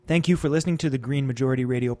Thank you for listening to the Green Majority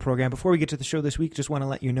Radio program. Before we get to the show this week, just want to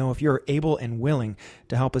let you know if you're able and willing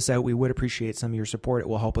to help us out, we would appreciate some of your support. It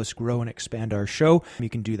will help us grow and expand our show. You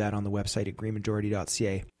can do that on the website at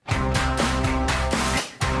greenmajority.ca.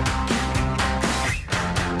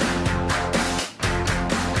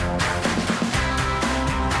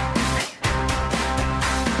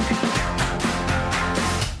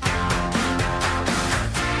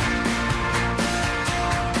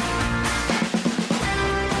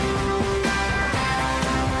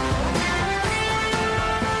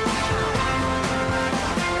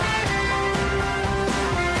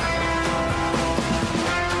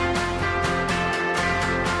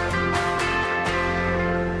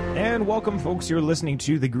 Welcome, folks. You're listening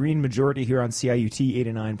to The Green Majority here on CIUT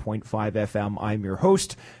 89.5 FM. I'm your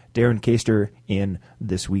host, Darren Kaster, in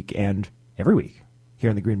this week and every week here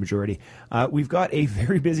on The Green Majority. We've got a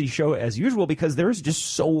very busy show as usual because there's just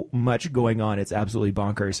so much going on. It's absolutely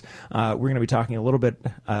bonkers. We're going to be talking a little bit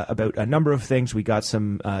about a number of things. We got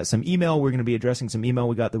some email. We're going to be addressing some email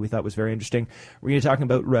we got that we thought was very interesting. We're going to be talking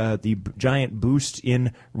about the giant boost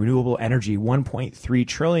in renewable energy, $1.3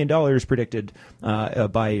 trillion predicted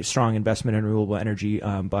by strong investment in renewable energy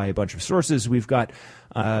by a bunch of sources. We've got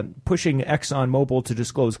pushing ExxonMobil to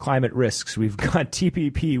disclose climate risks. We've got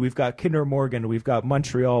TPP. We've got Kinder Morgan. We've got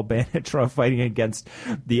Montreal Banitra fighting against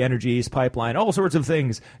the Energy East pipeline. All sorts of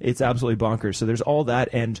things. It's absolutely bonkers. So there's all that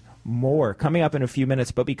and more coming up in a few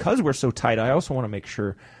minutes. But because we're so tight, I also want to make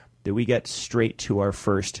sure that we get straight to our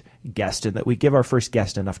first guest and that we give our first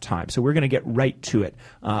guest enough time. So we're going to get right to it.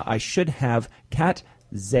 I should have Kat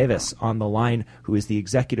Zavis on the line, who is the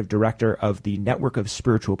executive director of the Network of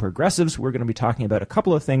Spiritual Progressives. We're going to be talking about a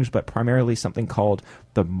couple of things, but primarily something called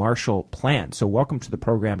the Marshall Plan. So welcome to the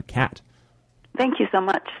program, Kat. Thank you so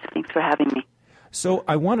much. Thanks for having me. So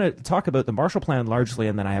I want to talk about the Marshall Plan largely,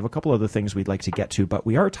 and then I have a couple other things we'd like to get to, but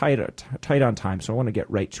we are tight on time, so I want to get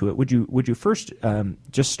right to it. Would you first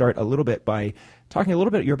just start a little bit by talking a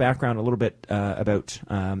little bit your background, a little bit about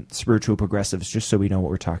spiritual progressives, just so we know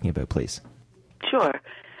what we're talking about, please? Sure.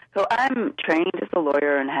 So I'm trained as a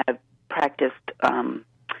lawyer and have practiced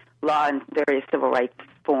law in various civil rights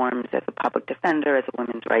forms as a public defender, as a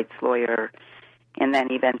women's rights lawyer, and then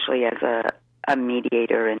eventually as a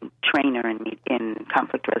mediator and trainer in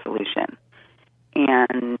conflict resolution.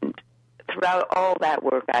 And throughout all that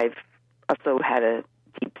work, I've also had a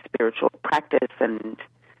deep spiritual practice and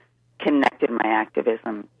connected my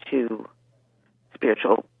activism to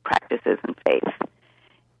spiritual practices and faith.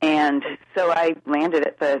 And so I landed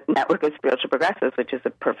at the Network of Spiritual Progressives, which is a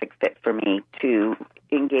perfect fit for me to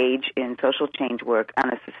engage in social change work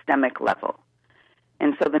on a systemic level.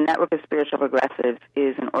 And so the Network of Spiritual Progressives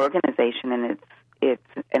is an organization, and it's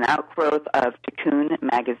an outgrowth of Tikkun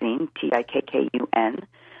Magazine, Tikkun,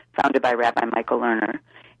 founded by Rabbi Michael Lerner.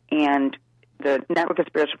 And the Network of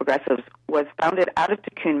Spiritual Progressives was founded out of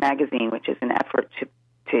Tikkun Magazine, which is an effort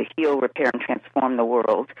to heal, repair, and transform the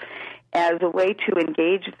world, as a way to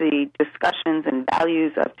engage the discussions and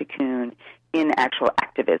values of Tikkun in actual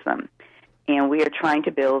activism. And we are trying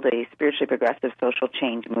to build a spiritually progressive social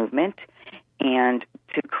change movement and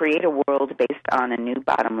to create a world based on a new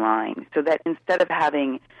bottom line, so that instead of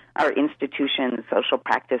having our institutions, social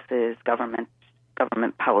practices, government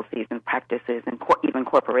policies and practices, and even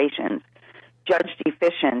corporations judged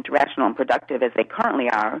efficient, rational, and productive as they currently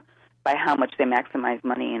are by how much they maximize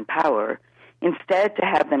money and power, instead to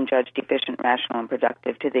have them judged efficient, rational, and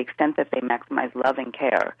productive to the extent that they maximize love and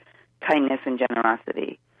care, kindness and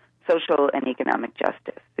generosity, social and economic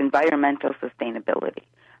justice, environmental sustainability,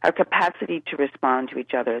 our capacity to respond to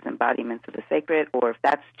each other as embodiments of the sacred, or if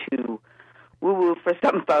that's too woo-woo for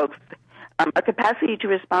some folks, our capacity to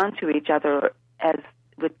respond to each other as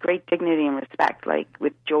with great dignity and respect, like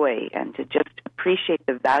with joy, and to just appreciate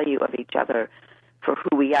the value of each other for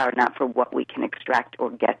who we are, not for what we can extract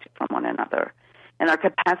or get from one another. And our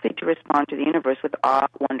capacity to respond to the universe with awe,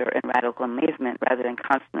 wonder, and radical amazement, rather than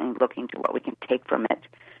constantly looking to what we can take from it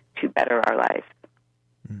to better our lives.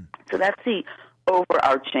 So that's the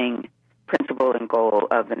overarching principle and goal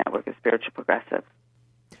of the Network of Spiritual Progressives.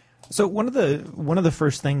 So one of the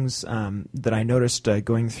first things that I noticed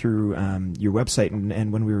going through your website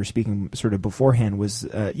and when we were speaking sort of beforehand was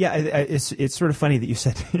it's sort of funny that you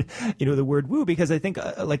said the word woo, because I think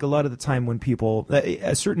like a lot of the time when people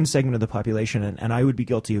a certain segment of the population, and I would be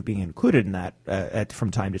guilty of being included in that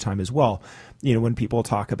from time to time as well, when people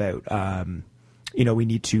talk about we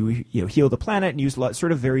need to heal the planet and use a lot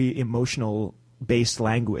sort of very emotional based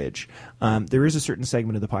language, there is a certain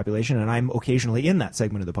segment of the population, and I'm occasionally in that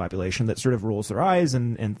segment of the population, that sort of rolls their eyes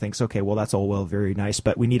and thinks, okay, well, that's all well, very nice,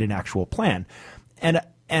 but we need an actual plan. And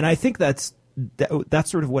I think that's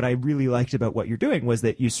that's sort of what I really liked about what you're doing, was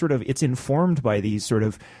that it's informed by these sort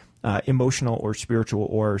of emotional or spiritual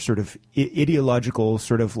or sort of ideological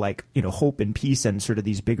sort of like, hope and peace and sort of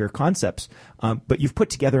these bigger concepts. But you've put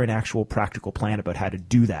together an actual practical plan about how to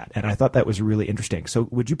do that. And I thought that was really interesting. So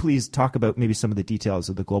would you please talk about maybe some of the details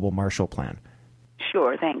of the Global Marshall Plan?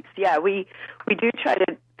 Sure, thanks. Yeah, we do try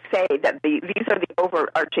to say that these are the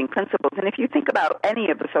overarching principles. And if you think about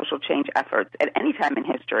any of the social change efforts at any time in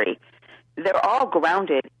history, they're all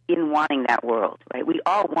grounded in wanting that world, right? We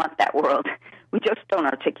all want that world. We just don't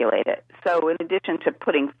articulate it. So in addition to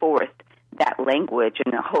putting forth that language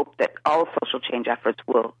and the hope that all social change efforts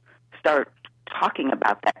will start talking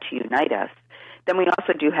about that to unite us, then we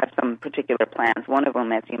also do have some particular plans. One of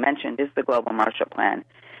them, as you mentioned, is the Global Marshall Plan.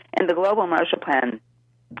 And the Global Marshall Plan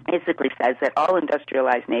basically says that all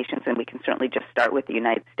industrialized nations, and we can certainly just start with the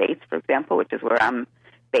United States, for example, which is where I'm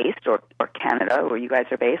based, or Canada, where you guys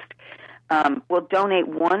are based, will donate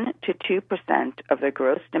 1% to 2% of their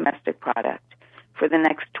gross domestic product for the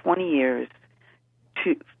next 20 years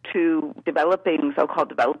to developing, so-called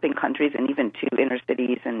developing countries, and even to inner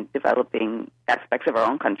cities and developing aspects of our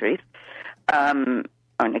own countries,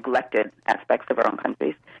 or neglected aspects of our own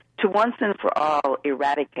countries, to once and for all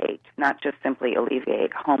eradicate, not just simply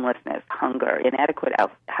alleviate, homelessness, hunger, inadequate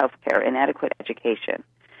health care, inadequate education,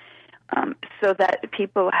 so that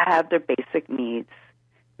people have their basic needs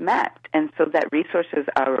met, and so that resources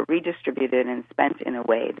are redistributed and spent in a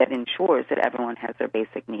way that ensures that everyone has their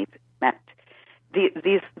basic needs met.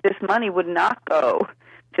 This money would not go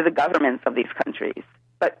to the governments of these countries,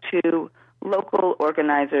 but to local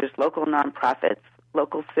organizers, local nonprofits,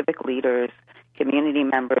 local civic leaders, community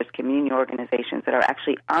members, community organizations that are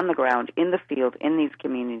actually on the ground, in the field, in these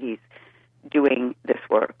communities, doing this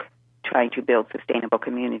work, trying to build sustainable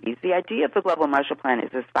communities. The idea of the Global Marshall Plan is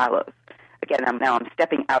as follows. Again, I'm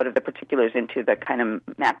stepping out of the particulars into the kind of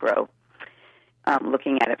macro,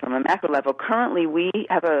 looking at it from a macro level. Currently, we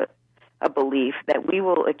have a belief that we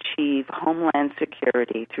will achieve homeland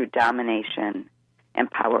security through domination and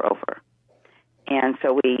power over. And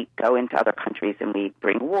so we go into other countries and we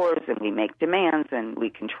bring wars and we make demands and we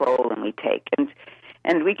control and we take.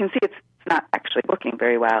 And we can see it's not actually working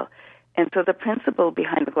very well. And so the principle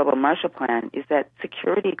behind the Global Marshall Plan is that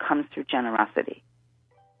security comes through generosity,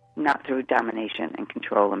 not through domination and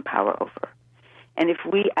control and power over. And if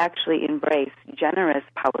we actually embrace generous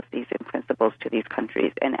policies and principles to these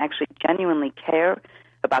countries and actually genuinely care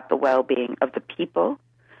about the well-being of the people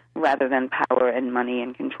rather than power and money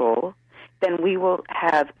and control, then we will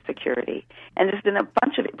have security. And there's been a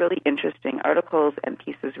bunch of really interesting articles and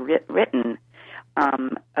pieces written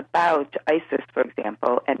about ISIS, for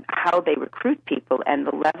example, and how they recruit people and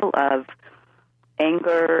the level of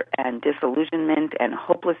anger and disillusionment and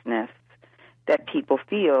hopelessness that people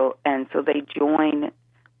feel, and so they join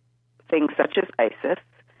things such as ISIS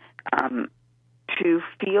to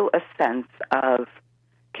feel a sense of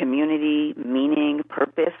community, meaning,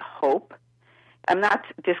 purpose, hope. I'm not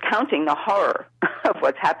discounting the horror of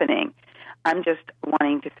what's happening. I'm just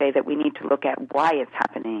wanting to say that we need to look at why it's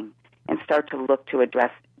happening and start to look to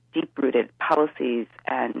address deep-rooted policies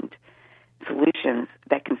and solutions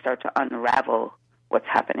that can start to unravel what's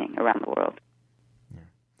happening around the world.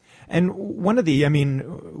 And one of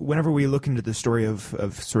whenever we look into the story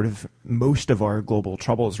of sort of most of our global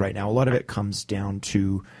troubles right now, a lot of it comes down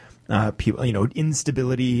to people,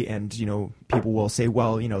 instability, and people will say,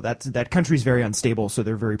 well, that country's very unstable, so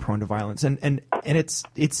they're very prone to violence, and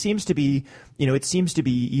it seems to be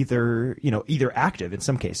either active in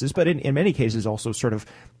some cases, but in many cases also sort of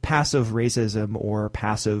passive racism or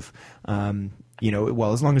passive.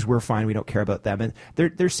 Well, as long as we're fine, we don't care about them. And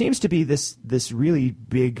there seems to be this really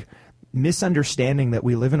big misunderstanding that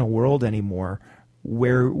we live in a world anymore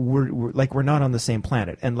where we're not on the same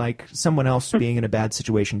planet, and like someone else being in a bad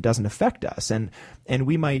situation doesn't affect us. And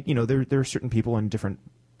we might, there are certain people in different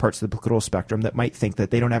parts of the political spectrum that might think that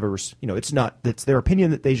they don't have it's their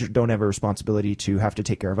opinion that they don't have a responsibility to have to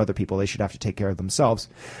take care of other people. They should have to take care of themselves.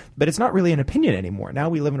 But it's not really an opinion anymore. Now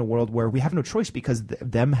we live in a world where we have no choice because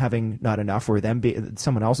them having not enough or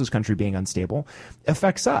someone else's country being unstable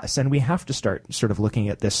affects us. And we have to start sort of looking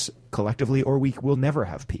at this collectively, or we will never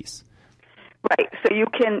have peace. Right. So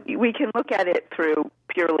we can look at it through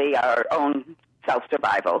purely our own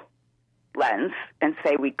self-survival lens and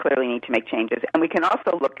say we clearly need to make changes. And we can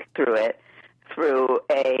also look through it through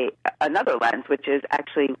another lens, which is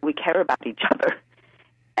actually we care about each other.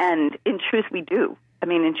 And in truth, we do. I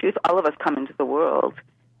mean, in truth, all of us come into the world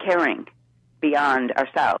caring beyond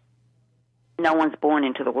ourselves. No one's born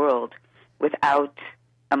into the world without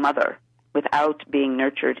a mother, without being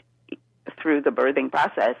nurtured through the birthing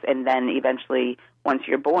process, and then eventually, once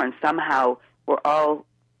you're born, somehow we're all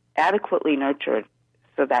adequately nurtured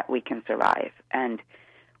so that we can survive. And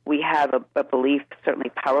we have a belief, certainly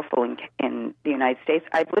powerful in the United States.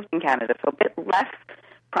 I've lived in Canada, so a bit less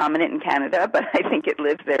prominent in Canada, but I think it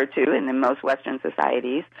lives there too, and in most Western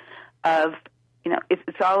societies, of,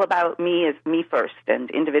 it's all about me as me first and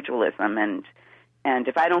individualism, and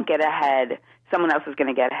if I don't get ahead, someone else is going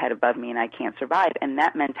to get ahead above me and I can't survive. And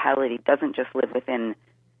that mentality doesn't just live within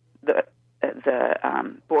the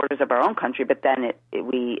borders of our own country, but then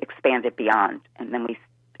we expand it beyond, and then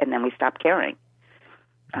we stop caring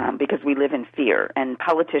because we live in fear. And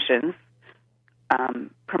politicians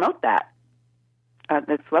promote that.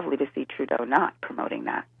 It's lovely to see Trudeau not promoting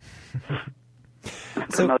that.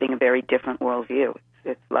 Promoting a very different worldview.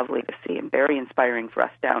 It's lovely to see, and very inspiring for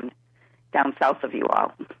us down south of you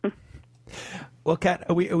all. Well,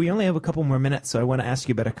 Kat, we only have a couple more minutes, so I want to ask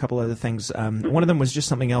you about a couple other things. One of them was just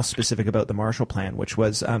something else specific about the Marshall Plan, which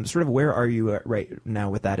was sort of where are you right now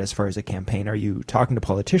with that as far as a campaign? Are you talking to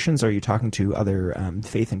politicians? Are you talking to other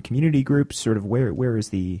faith and community groups? Sort of where's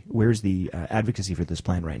the advocacy for this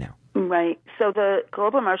plan right now? Right. So the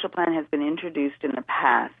Global Marshall Plan has been introduced in the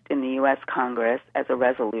past in the U.S. Congress as a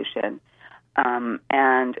resolution.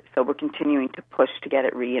 And so we're continuing to push to get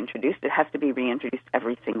it reintroduced. It has to be reintroduced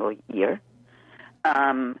every single year.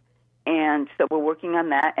 And so we're working on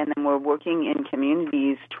that, and then we're working in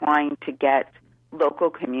communities trying to get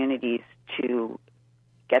local communities to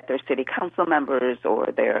get their city council members or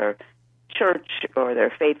their church or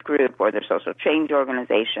their faith group or their social change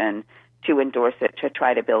organization to endorse it, to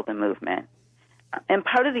try to build a movement. And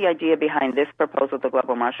part of the idea behind this proposal, the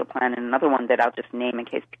Global Marshall Plan, and another one that I'll just name in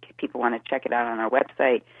case people want to check it out on our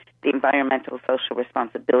website, the Environmental Social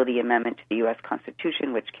Responsibility Amendment to the U.S.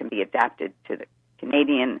 Constitution, which can be adapted to the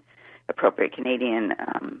appropriate Canadian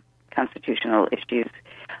constitutional issues.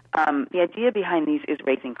 The idea behind these is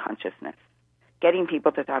raising consciousness, getting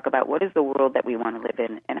people to talk about what is the world that we want to live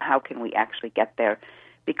in and how can we actually get there,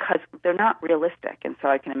 because they're not realistic. And so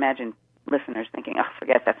I can imagine listeners thinking, oh,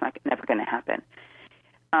 forget, that's never going to happen.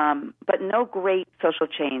 But no great social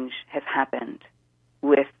change has happened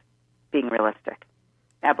with being realistic.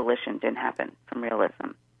 Abolition didn't happen from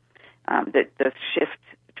realism. The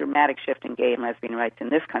dramatic shift in gay and lesbian rights in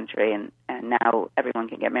this country, and now everyone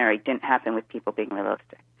can get married, didn't happen with people being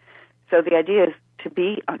realistic. So the idea is to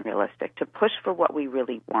be unrealistic, to push for what we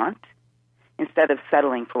really want instead of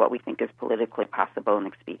settling for what we think is politically possible and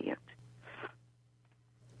expedient.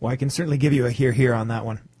 Well, I can certainly give you a here on that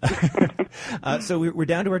one. So we're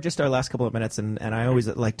down to our last couple of minutes, and I always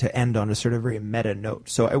like to end on a sort of very meta note.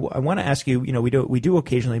 So I want to ask you, we do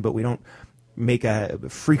occasionally, but we don't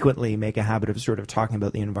frequently make a habit of sort of talking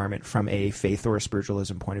about the environment from a faith or a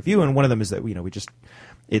spiritualism point of view. And one of them is that,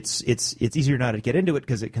 it's easier not to get into it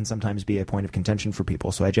because it can sometimes be a point of contention for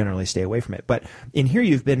people. So I generally stay away from it. But in here,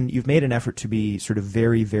 you've made an effort to be sort of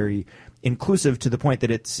very, very inclusive, to the point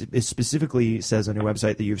that it specifically says on your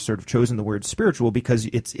website that you've sort of chosen the word spiritual because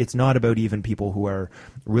it's not about even people who are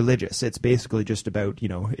religious. It's basically just about,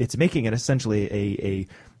 it's making it essentially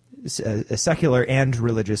a secular and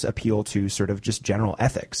religious appeal to sort of just general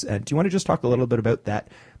ethics. Do you want to just talk a little bit about that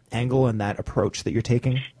angle and that approach that you're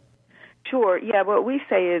taking? Sure. Yeah, what we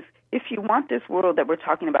say is, if you want this world that we're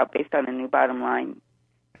talking about based on a new bottom line,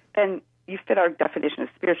 then you fit our definition of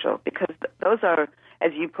spiritual, because those are,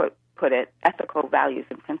 as you put it, ethical values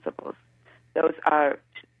and principles. Those are,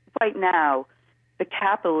 right now, the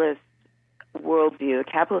capitalist worldview, the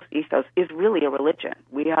capitalist ethos is really a religion.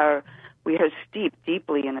 We are steeped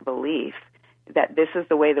deeply in a belief that this is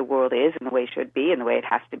the way the world is and the way it should be and the way it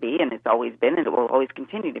has to be, and it's always been and it will always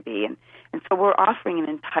continue to be. And so we're offering an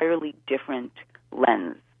entirely different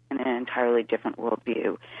lens and an entirely different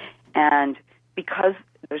worldview. And because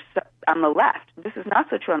there's on the left, this is not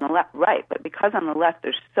so true on the right, but because on the left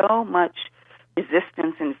there's so much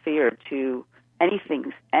resistance and fear to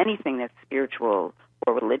anything that's spiritual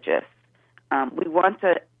or religious, we want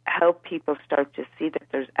to help people start to see that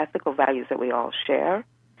there's ethical values that we all share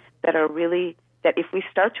that are really, that if we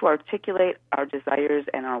start to articulate our desires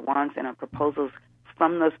and our wants and our proposals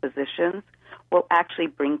from those positions, will actually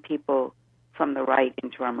bring people from the right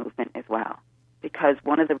into our movement as well. Because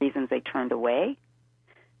one of the reasons they turned away,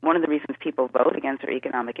 one of the reasons people vote against their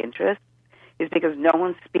economic interests, is because no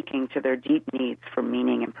one's speaking to their deep needs for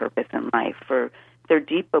meaning and purpose in life, for their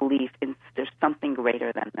deep belief in there's something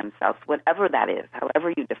greater than themselves, whatever that is,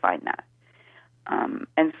 however you define that.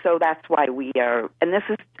 And so that's why we are, and this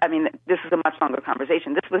is a much longer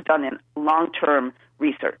conversation. This was done in long-term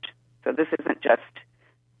research. So this isn't just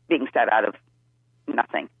being said out of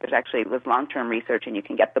nothing. It was long-term research, and you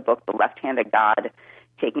can get the book, The Left-Handed God,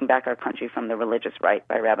 Taking Back Our Country from the Religious Right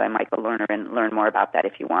by Rabbi Michael Lerner, and learn more about that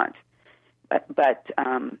if you want. But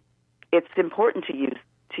it's important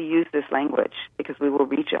to use this language because we will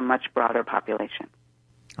reach a much broader population.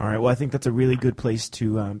 All right. Well, I think that's a really good place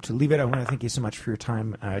to leave it. I want to thank you so much for your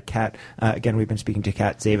time, Kat. Again, we've been speaking to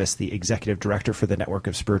Kat Zavis, the Executive Director for the Network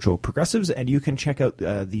of Spiritual Progressives, and you can check out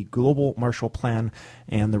the Global Marshall Plan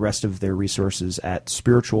and the rest of their resources at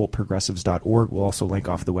spiritualprogressives.org. We'll also link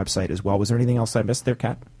off the website as well. Was there anything else I missed there,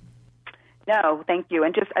 Kat? No, thank you.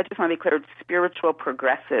 And I just want to be clear, Spiritual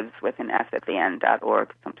Progressives with an S at the end,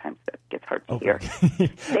 .org. Sometimes that gets hard to hear.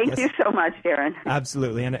 Thank you so much, Darren.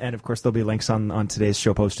 Absolutely. And of course, there'll be links on today's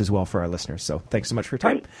show post as well for our listeners. So thanks so much for your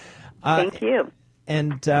time. Thank you.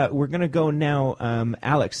 And we're going to go now.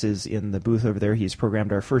 Alex is in the booth over there. He's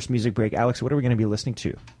programmed our first music break. Alex, what are we going to be listening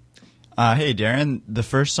to? Hey, Darren. The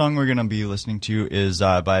first song we're going to be listening to is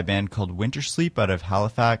by a band called Winter Sleep out of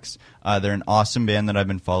Halifax. They're an awesome band that I've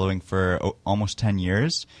been following for almost 10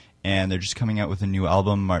 years, and they're just coming out with a new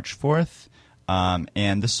album March 4th,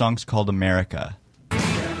 and this song's called America. All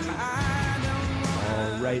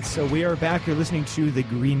right, so we are back. You're listening to The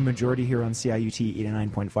Green Majority here on CIUT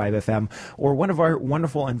 89.5 FM, or one of our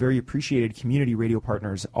wonderful and very appreciated community radio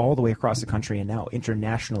partners all the way across the country and now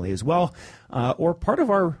internationally as well, or part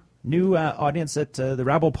of our new audience at the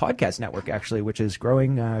Rabble Podcast Network, actually, which is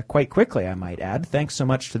growing quite quickly, I might add. Thanks so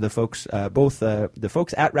much to the folks, both the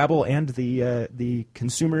folks at Rabble and the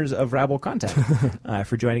consumers of Rabble content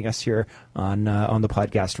for joining us here on the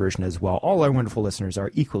podcast version as well. All our wonderful listeners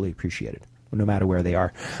are equally appreciated, no matter where they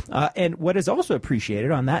are. And what is also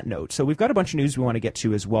appreciated on that note, so we've got a bunch of news we want to get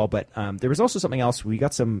to as well, but there was also something else. We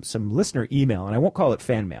got some listener email, and I won't call it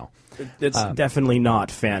fan mail. It's definitely not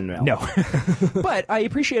fan mail. No. But I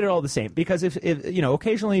appreciate it all the same, because if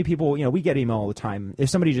occasionally people, we get email all the time. If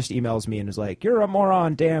somebody just emails me and is like, "You're a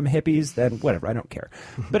moron, damn hippies," then whatever, I don't care.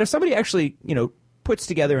 But if somebody actually, puts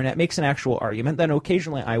together and it makes an actual argument, then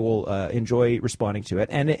occasionally I will enjoy responding to it.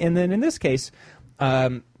 And then in this case,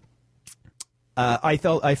 I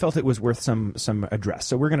felt it was worth some address.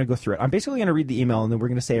 So we're going to go through it. I'm basically going to read the email, and then we're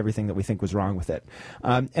going to say everything that we think was wrong with it.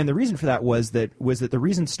 And the reason for that was that the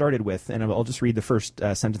reason started with, and I'll just read the first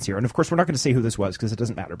sentence here. And of course, we're not going to say who this was because it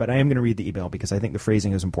doesn't matter, but I am going to read the email because I think the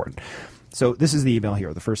phrasing is important. So this is the email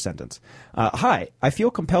here, the first sentence. Hi, I feel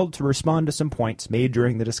compelled to respond to some points made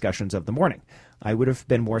during the discussions of the morning. I would have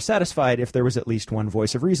been more satisfied if there was at least one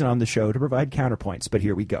voice of reason on the show to provide counterpoints, but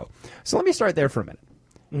here we go. So let me start there for a minute.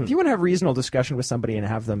 If you want to have reasonable discussion with somebody and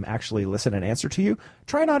have them actually listen and answer to you,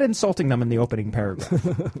 try not insulting them in the opening paragraph.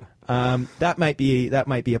 That might be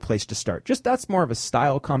a place to start. Just that's more of a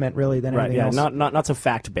style comment, really, than anything else. Not so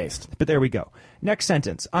fact based. But there we go. Next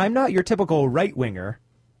sentence. I'm not your typical right winger.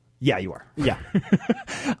 Yeah, you are. Yeah.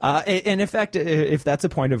 And in fact, if that's a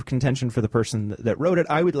point of contention for the person that wrote it,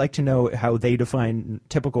 I would like to know how they define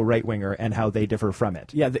typical right winger and how they differ from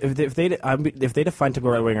it. Yeah, if they define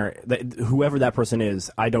typical right winger, whoever that person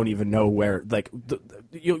is, I don't even know where.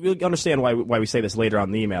 You'll understand why we say this later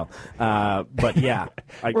on the email. But yeah,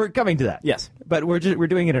 we're coming to that. Yes, but we're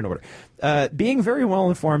doing it in order. Being very well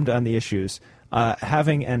informed on the issues.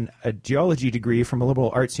 Having a geology degree from a liberal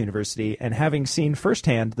arts university and having seen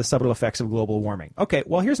firsthand the subtle effects of global warming. Okay,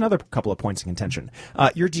 well, here's another couple of points of contention.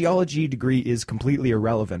 Your geology degree is completely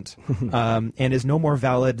irrelevant and is no more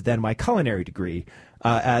valid than my culinary degree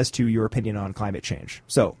as to your opinion on climate change.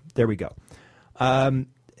 So, there we go.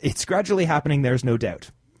 It's gradually happening, there's no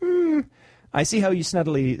doubt. I see how you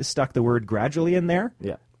snuggly stuck the word gradually in there.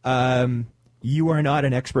 Yeah. You are not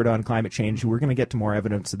an expert on climate change. We're going to get to more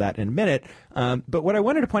evidence of that in a minute. But what I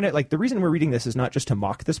wanted to point out, the reason we're reading this is not just to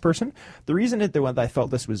mock this person. The reason that I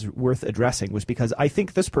felt this was worth addressing was because I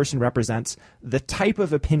think this person represents the type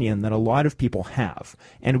of opinion that a lot of people have.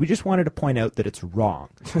 And we just wanted to point out that it's wrong.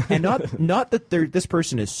 And not that this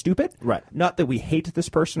person is stupid. Right. Not that we hate this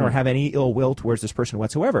person or have any ill will towards this person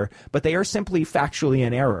whatsoever. But they are simply factually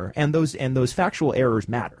in error. And those factual errors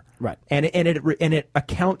matter. Right. And it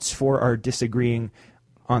accounts for our disagreeing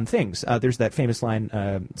on things. There's that famous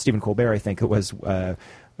line, Stephen Colbert, I think it was,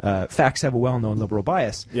 facts have a well-known liberal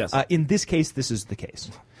bias. Yes. In this case, this is the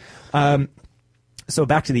case. So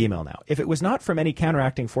back to the email now. If it was not for many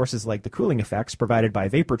counteracting forces like the cooling effects provided by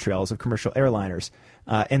vapor trails of commercial airliners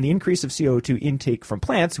and the increase of CO2 intake from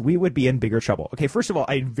plants, we would be in bigger trouble. Okay, first of all,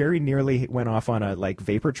 I very nearly went off on a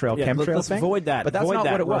vapor trail chemtrail let's thing. avoid that. But that's Avoid not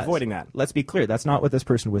that. what it We're was. avoiding that. Let's be clear. That's not what this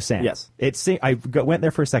person was saying. Yes. Went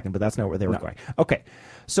there for a second, but that's not where they were going. Okay.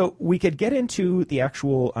 So we could get into the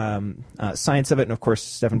actual science of it, and of course,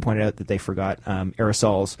 Stefan pointed out that they forgot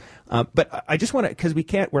aerosols. But I just want to, because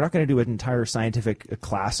we're not going to do an entire scientific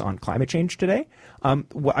class on climate change today.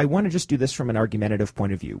 I want to just do this from an argumentative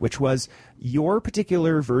point of view, which was your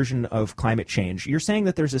particular version of climate change. You're saying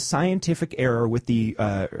that there's a scientific error with the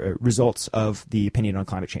results of the opinion on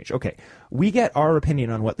climate change. Okay, we get our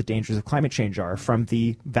opinion on what the dangers of climate change are from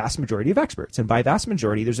the vast majority of experts, and by vast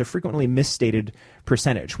majority, there's a frequently misstated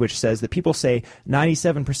percentage, which says that people say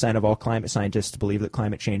 97% of all climate scientists believe that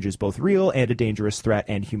climate change is both real and a dangerous threat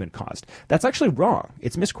and human caused. That's actually wrong.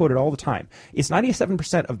 It's misquoted all the time. It's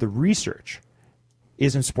 97% of the research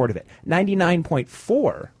is in support of it.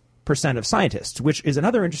 99.4% of scientists, which is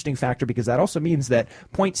another interesting factor because that also means that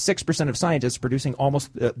 0.6% of scientists producing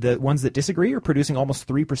almost the ones that disagree are producing almost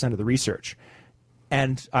 3% of the research.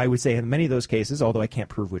 And I would say in many of those cases, although I can't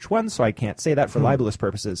prove which ones, so I can't say that for libelous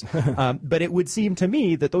purposes, but it would seem to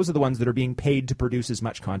me that those are the ones that are being paid to produce as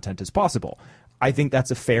much content as possible. I think that's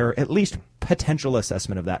a fair, at least potential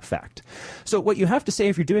assessment of that fact. So what you have to say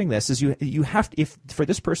if you're doing this is you have to, if for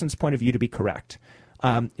this person's point of view to be correct,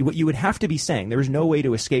 what you would have to be saying, there is no way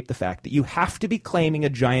to escape the fact that you have to be claiming a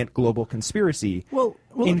giant global conspiracy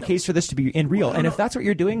in case for this to be real. And if that's what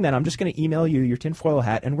you're doing, then I'm just going to email you your tinfoil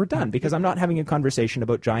hat and we're done, because I'm not having a conversation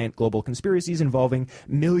about giant global conspiracies involving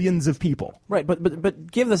millions of people. Right,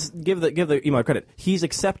 but give the email credit. He's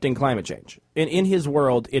accepting climate change. In his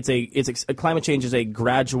world, climate change is a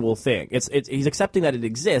gradual thing. He's accepting that it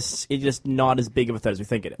exists. It's just not as big of a threat as we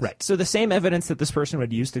think it is. Right. So the same evidence that this person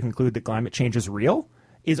would use to conclude that climate change is real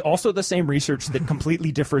is also the same research that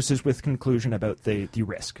completely differs with conclusion about the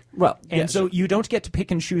risk. Well, so you don't get to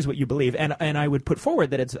pick and choose what you believe. And I would put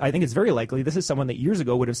forward that I think it's very likely this is someone that years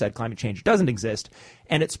ago would have said climate change doesn't exist,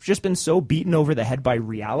 and it's just been so beaten over the head by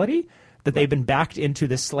reality that they've been backed into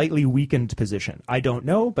this slightly weakened position. I don't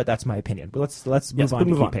know, but that's my opinion. But let's move on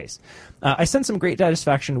to keep pace. I sense some great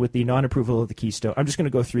dissatisfaction with the non-approval of the Keystone. I'm just going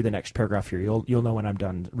to go through the next paragraph here. You'll know when I'm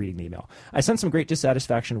done reading the email. I sense some great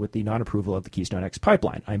dissatisfaction with the non-approval of the Keystone X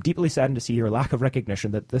pipeline. I'm deeply saddened to see your lack of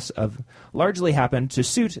recognition that this largely happened to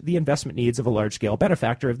suit the investment needs of a large-scale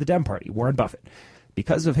benefactor of the Dem Party, Warren Buffett,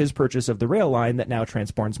 because of his purchase of the rail line that now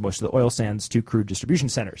transports most of the oil sands to crude distribution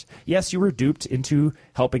centers. Yes, you were duped into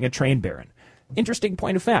helping a train baron. Interesting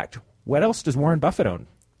point of fact. What else does Warren Buffett own?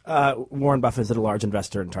 Warren Buffett is a large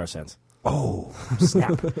investor in tar sands. Oh,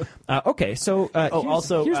 snap. Okay, so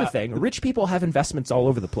here's the thing. Rich people have investments all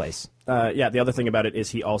over the place. The other thing about it is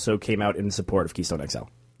he also came out in support of Keystone XL.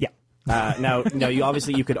 Yeah. Now,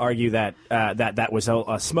 you could argue that that was a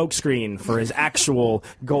smokescreen for his actual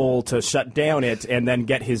goal to shut down it and then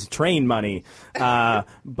get his train money. But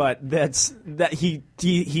he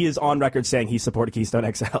is on record saying he supported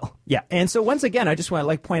Keystone XL. Yeah, and so once again, I just want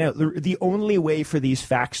to point out the only way for these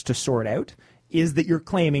facts to sort out is that you're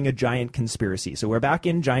claiming a giant conspiracy. So we're back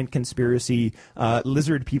in giant conspiracy,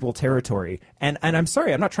 lizard people territory. And I'm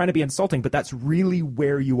sorry, I'm not trying to be insulting, but that's really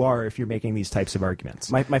where you are if you're making these types of arguments.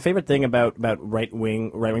 My favorite thing about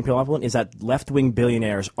right-wing people is that left-wing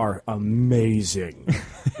billionaires are amazing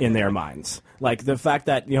in their minds. Like the fact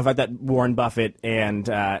that Warren Buffett and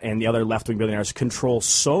the other left-wing billionaires control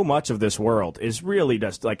so much of this world is really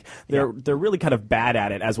just like they're really kind of bad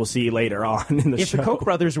at it, as we'll see later on in the show. If the Koch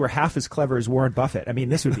brothers were half as clever as Warren Buffett, I mean,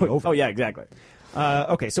 this would be over. Oh yeah, exactly.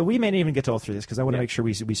 Okay, so we may not even get to all through this because I want to make sure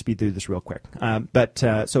we speed through this real quick.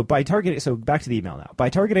 So back to the email now.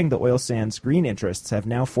 By targeting the oil sands, green interests have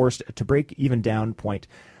now forced to break even point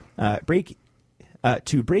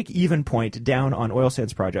down on oil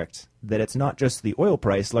sands projects. That it's not just the oil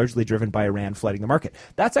price, largely driven by Iran flooding the market.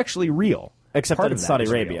 That's actually real. Except that it's Saudi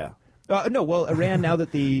Arabia. No, well, Iran, now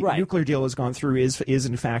that the nuclear deal has gone through, is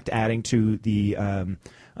in fact adding to the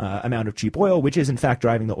amount of cheap oil, which is in fact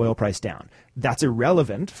driving the oil price down. That's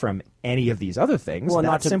irrelevant from any of these other things. Well,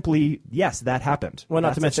 yes, that happened. Well,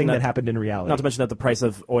 not to mention that happened in reality. Not to mention that the price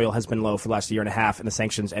of oil has been low for the last year and a half, and the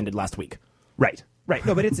sanctions ended last week. Right.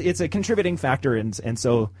 No, but it's a contributing factor, and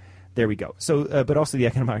so there we go. So, but also the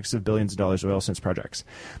economics of billions of dollars of oil sands projects.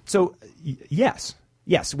 So, yes.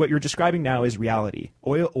 Yes, what you're describing now is reality.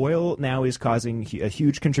 Oil now is causing a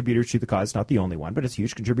huge contributor to the cause, not the only one, but it's a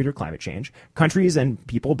huge contributor to climate change. Countries and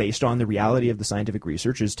people, based on the reality of the scientific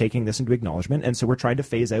research, is taking this into acknowledgement, and so we're trying to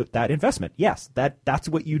phase out that investment. Yes, that's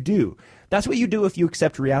what you do. That's what you do if you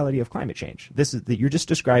accept reality of climate change. You're just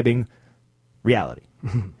describing reality.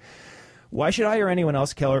 Why should I or anyone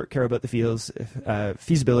else care about the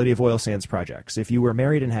feasibility of oil sands projects? If you were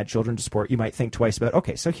married and had children to support, you might think twice about,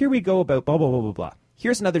 okay, so here we go about blah, blah, blah, blah, blah.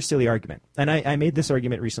 Here's another silly argument. And I made this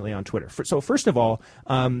argument recently on Twitter. So first of all,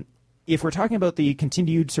 if we're talking about the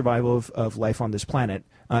continued survival of life on this planet,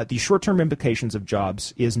 the short-term implications of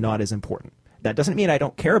jobs is not as important. That doesn't mean I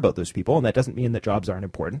don't care about those people, and that doesn't mean that jobs aren't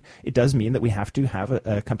important. It does mean that we have to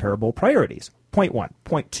have comparable priorities. Point one.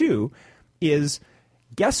 Point two is,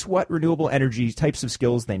 guess what renewable energy types of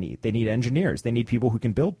skills they need? They need engineers. They need people who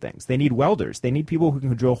can build things. They need welders. They need people who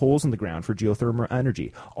can drill holes in the ground for geothermal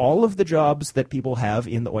energy. All of the jobs that people have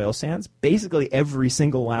in the oil sands, basically every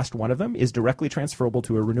single last one of them is directly transferable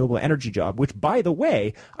to a renewable energy job, which, by the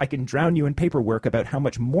way, I can drown you in paperwork about how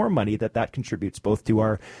much more money that contributes both to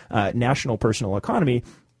our national personal economy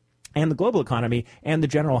and the global economy and the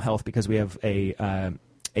general health, because we have a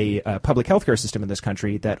public healthcare system in this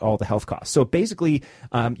country that all the health costs. So basically,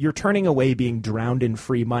 you're turning away being drowned in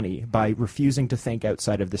free money by refusing to think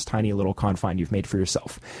outside of this tiny little confine you've made for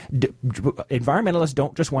yourself. Environmentalists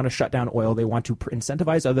don't just want to shut down oil. They want to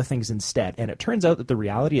incentivize other things instead. And it turns out that the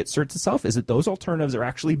reality asserts itself is that those alternatives are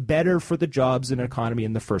actually better for the jobs and economy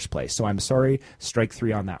in the first place. So I'm sorry, strike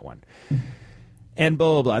three on that one. And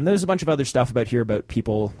blah, blah, blah. And there's a bunch of other stuff about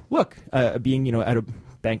people, being, out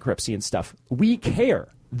of bankruptcy and stuff. We care.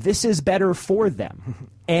 This is better for them,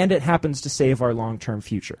 and it happens to save our long-term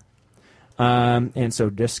future. And so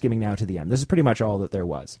just skimming now to the end. This is pretty much all that there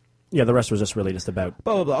was. Yeah, the rest was just really just about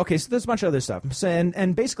blah, blah, blah. Okay, so there's a bunch of other stuff. So,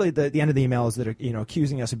 and basically the end of the email is that are,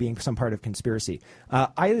 accusing us of being some part of conspiracy.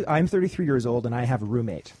 I'm 33 years old, and I have a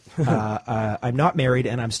roommate. I'm not married,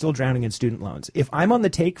 and I'm still drowning in student loans. If I'm on the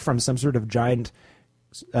take from some sort of giant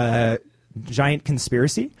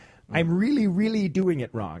conspiracy, I'm really, really doing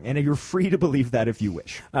it wrong, and you're free to believe that if you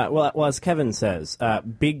wish. Well, as Kevin says,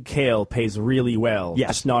 Big Kale pays really well,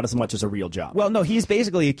 just not as much as a real job. Well, no, he's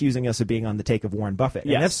basically accusing us of being on the take of Warren Buffett.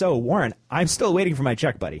 Yes. And if so, Warren, I'm still waiting for my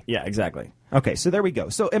check, buddy. Yeah, exactly. Okay, so there we go.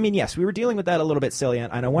 So, yes, we were dealing with that a little bit silly,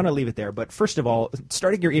 and I want to leave it there. But first of all,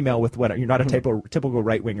 starting your email with what you're not a typical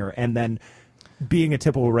right-winger, and then being a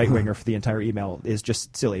typical right-winger for the entire email is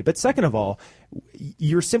just silly. But second of all,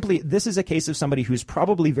 this is a case of somebody who's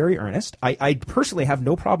probably very earnest. I personally have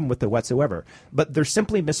no problem with it whatsoever, but they're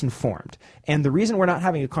simply misinformed. And the reason we're not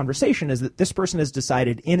having a conversation is that this person has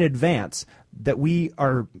decided in advance that we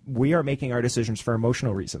are making our decisions for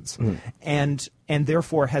emotional reasons, and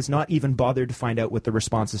therefore has not even bothered to find out what the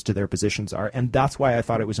responses to their positions are. And that's why I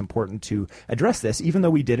thought it was important to address this, even though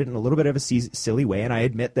we did it in a little bit of a silly way. And I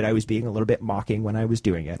admit that I was being a little bit mocking when I was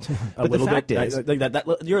doing it. But the fact is,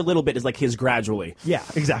 your little bit is like his gradually. Yeah,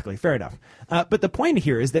 exactly. Fair enough. But the point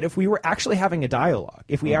here is that if we were actually having a dialogue,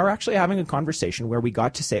 if we are actually having a conversation where we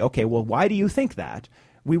got to say, okay, well, why do you think that?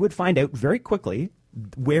 We would find out very quickly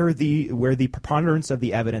where the preponderance of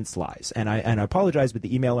the evidence lies. And I apologize, but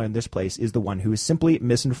the emailer in this place is the one who is simply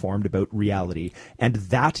misinformed about reality. And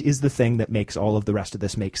that is the thing that makes all of the rest of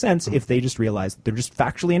this make sense if they just realize that they're just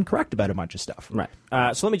factually incorrect about a bunch of stuff. Right.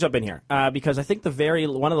 So let me jump in here because I think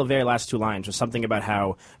one of the very last two lines was something about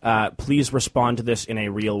how please respond to this in a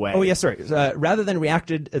real way. Oh, yes, sorry. Rather than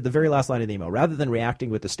reacted at the very last line of the email, rather than reacting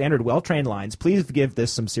with the standard well-trained lines, please give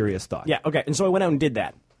this some serious thought. Yeah, okay. And so I went out and did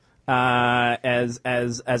that. As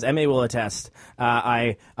MA will attest,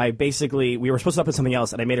 I basically, we were supposed to put something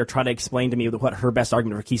else, and I made her try to explain to me what her best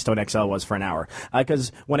argument for Keystone XL was for an hour.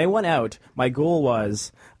 Because when I went out, my goal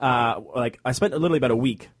was, I spent literally about a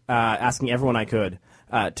week asking everyone I could,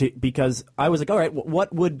 because I was like, all right,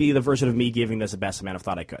 what would be the version of me giving this the best amount of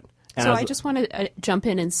thought I could? And I just want to jump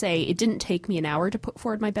in and say it didn't take me an hour to put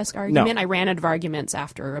forward my best argument. No. I ran out of arguments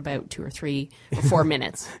after about 2 or 3 or 4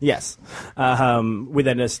 minutes. Yes.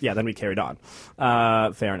 Then we carried on.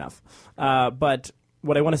 Fair enough. But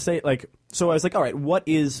what I want to say, so I was like, all right, what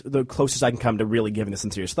is the closest I can come to really giving this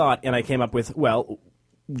some serious thought? And I came up with,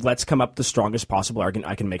 let's come up with the strongest possible argument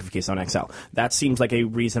I can make for Keystone XL. That seems like a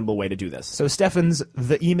reasonable way to do this. So Stefan's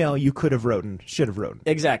the email you could have written, should have written.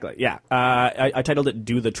 Exactly, yeah. I titled it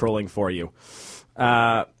 "Do the Trolling for You."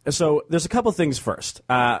 So there's a couple things first.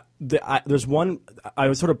 There's one,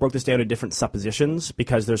 I sort of broke this down to different suppositions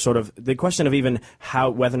because there's sort of the question of even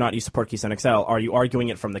whether or not you support Keystone XL. Are you arguing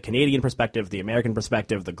it from the Canadian perspective, the American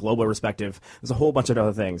perspective, the global perspective? There's a whole bunch of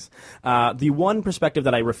other things. The one perspective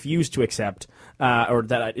that I refuse to accept,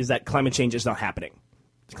 is that climate change is not happening.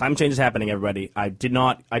 Climate change is happening, everybody. I'm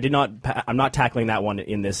not tackling that one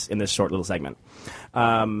in this short little segment.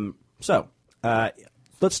 Let's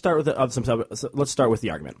start with let's start with the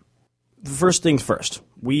argument. First things first.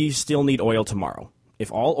 We still need oil tomorrow.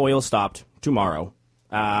 If all oil stopped tomorrow,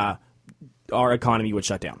 our economy would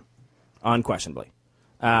shut down, unquestionably.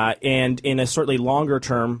 And in a certainly longer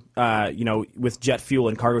term, with jet fuel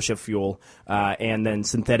and cargo ship fuel, and then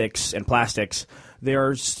synthetics and plastics, there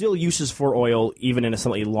are still uses for oil even in a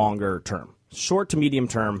slightly longer term. Short to medium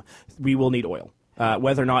term, we will need oil.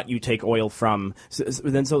 Whether or not you take oil from,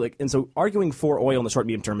 so arguing for oil in the short and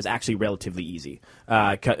medium term is actually relatively easy.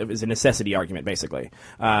 It's a necessity argument, basically,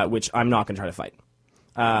 which I'm not going to try to fight.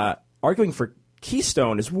 Arguing for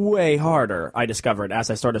Keystone is way harder, I discovered, as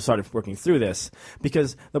I started working through this,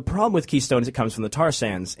 because the problem with Keystone is it comes from the tar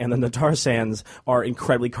sands, and then the tar sands are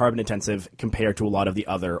incredibly carbon intensive compared to a lot of the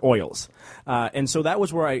other oils. And so that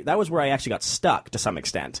was where I actually got stuck to some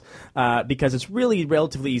extent, because it's really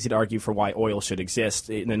relatively easy to argue for why oil should exist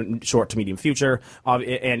in the short to medium future,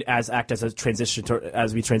 and act as a transition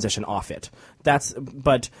as we transition off it.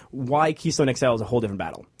 But why Keystone XL is a whole different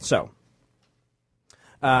battle. So,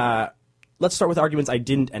 let's start with arguments I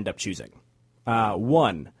didn't end up choosing.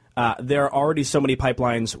 One, there are already so many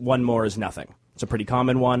pipelines, one more is nothing. It's a pretty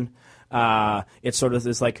common one. It's sort of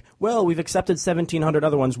this like, well, we've accepted 1,700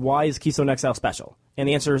 other ones. Why is Keystone XL special? And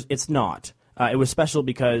the answer is it's not. It was special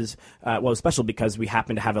because we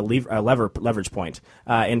happen to have a leverage point.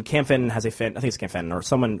 And Cam Fenton has I think it's Cam Fenton or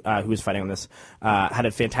someone who was fighting on this had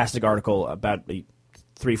a fantastic article about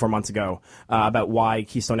 3-4 months ago about why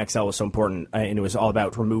Keystone XL was so important, and it was all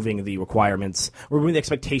about removing the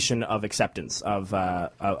expectation of acceptance of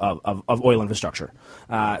oil infrastructure.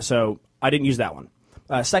 So I didn't use that one.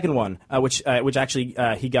 Second one, which actually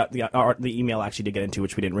he got the email actually did get into,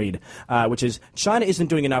 which we didn't read, which is China isn't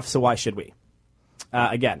doing enough, so why should we?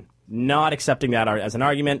 Again, not accepting that as an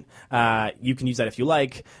argument. You can use that if you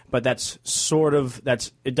like, but it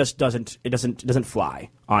just doesn't fly.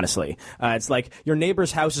 Honestly, it's like your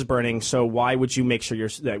neighbor's house is burning, so why would you make sure your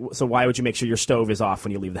stove is off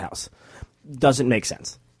when you leave the house? Doesn't make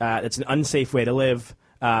sense. It's an unsafe way to live.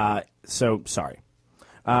 So sorry.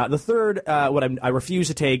 The third, what I refuse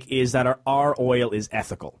to take is that our oil is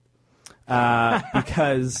ethical,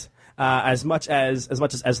 because. As much as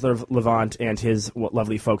Esler Levant and his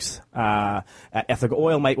lovely folks at Ethical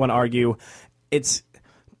Oil might want to argue, it's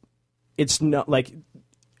not like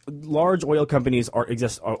large oil companies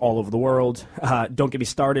exist all over the world. Don't get me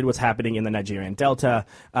started. What's happening in the Nigerian Delta?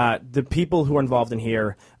 The people who are involved in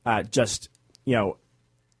here,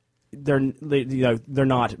 they're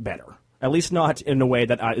not better. At least not in a way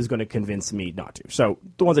that is going to convince me not to. So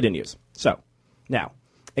the ones I didn't use. So now,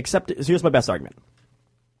 so here's my best argument.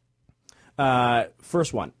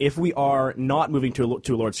 First one: if we are not moving to a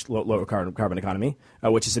lower carbon economy,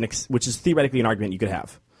 which is theoretically an argument you could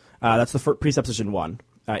have, that's the presupposition one.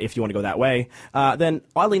 If you want to go that way, then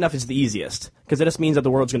oddly enough, it's the easiest because it just means that the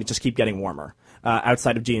world's going to just keep getting warmer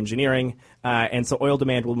outside of geoengineering, and so oil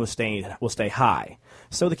demand will stay high.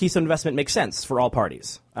 So the Keystone investment makes sense for all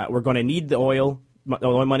parties. We're going to need the oil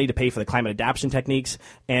money to pay for the climate adaptation techniques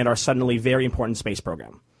and our suddenly very important space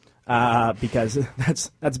program, because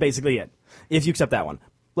that's basically it. If you accept that one.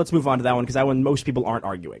 Let's move on to that one because that one most people aren't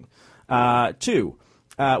arguing. Two,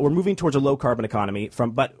 we're moving towards a low-carbon economy,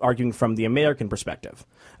 but arguing from the American perspective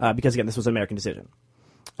because, again, this was an American decision.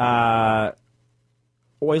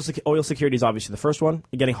 Oil security is obviously the first one.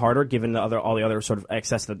 It's getting harder given all the other sort of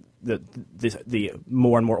excess the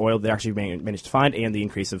more and more oil they actually managed to find, and the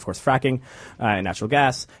increase of course, fracking and natural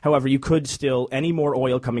gas. However, you could still any more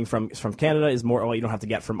oil coming from Canada is more oil you don't have to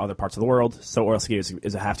get from other parts of the world. So oil security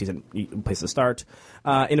is a half decent place to start.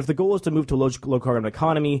 And if the goal is to move to a low carbon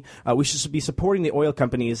economy, we should be supporting the oil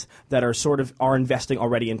companies that are investing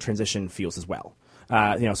already in transition fuels as well.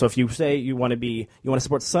 So if you say you want to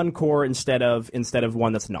support Suncor instead of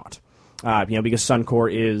one that's not, because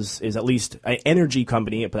Suncor is at least an energy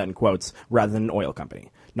company, I put that in quotes, rather than an oil company.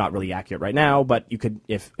 Not really accurate right now, but you could,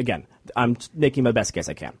 I'm making my best guess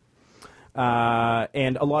I can.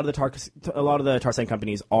 And a lot of the tar sand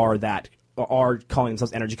companies are calling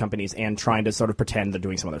themselves energy companies and trying to sort of pretend they're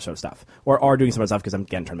doing some other sort of stuff, or are doing some other stuff because I'm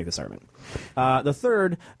again trying to make this argument. The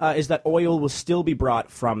third is that oil will still be brought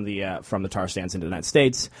from the tar sands into the United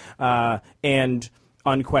States, and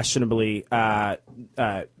unquestionably,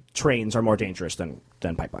 trains are more dangerous than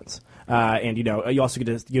pipelines. And you also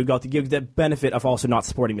get the benefit of also not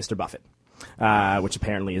supporting Mr. Buffett, which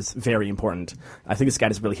apparently is very important. I think this guy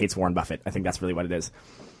just really hates Warren Buffett. I think that's really what it is.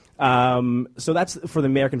 So that's for the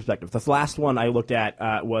American perspective. The last one I looked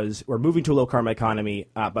at was we're moving to a low carbon economy,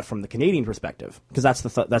 but from the Canadian perspective, because that's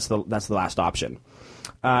the last option.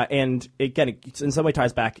 And again, it in some way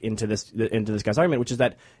ties back into this guy's argument, which is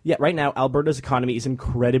that right now Alberta's economy is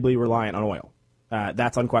incredibly reliant on oil.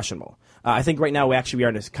 That's unquestionable. I think right now we are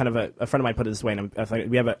in this kind of a friend of mine put it this way, and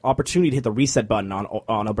we have an opportunity to hit the reset button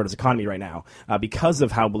on Alberta's economy right now because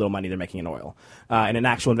of how little money they're making in oil, and an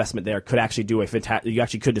actual investment there could actually do you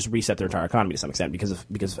actually could just reset their entire economy to some extent because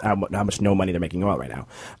of how much no money they're making in oil right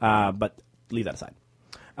now. But leave that aside.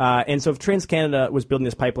 And so if TransCanada was building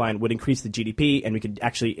this pipeline, would increase the GDP, and we could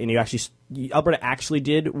Alberta actually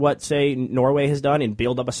did what, say, Norway has done and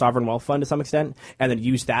build up a sovereign wealth fund to some extent, and then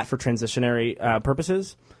use that for transitionary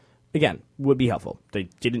purposes. Again, would be helpful. They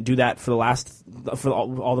didn't do that for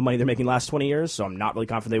all the money they're making the last 20 years, so I'm not really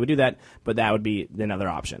confident they would do that, but that would be another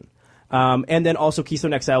option. And then also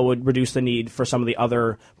Keystone XL would reduce the need for some of the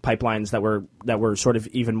other pipelines that were sort of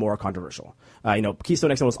even more controversial.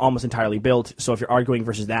 Keystone XL was almost entirely built, so if you're arguing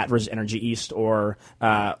versus Energy East or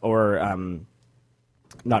not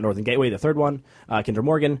Northern Gateway, the third one, Kinder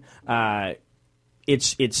Morgan,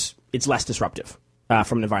 it's less disruptive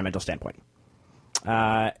from an environmental standpoint.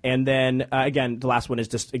 And then, again, the last one is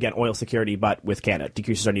just, again, oil security, but with Canada.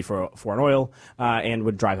 Decreases our need for foreign oil and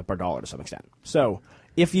would drive up our dollar to some extent. So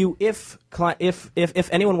if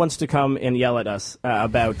anyone wants to come and yell at us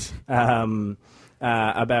about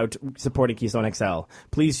supporting Keystone XL,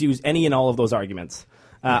 please use any and all of those arguments.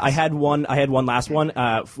 I had one last one,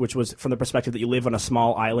 which was from the perspective that you live on a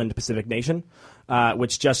small island Pacific nation,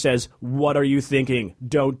 which just says, "What are you thinking?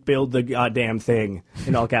 Don't build the goddamn thing,"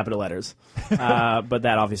 in all capital letters. But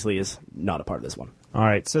that obviously is not a part of this one. All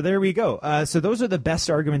right, so there we go. So those are the best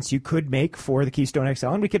arguments you could make for the Keystone XL,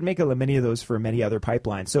 and we could make many of those for many other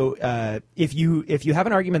pipelines. So if you have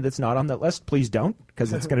an argument that's not on that list, please don't,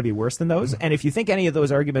 because it's going to be worse than those. And if you think any of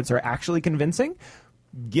those arguments are actually convincing,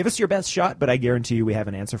 give us your best shot, but I guarantee you we have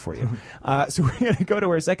an answer for you. So we're going to go to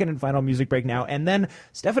our second and final music break now, and then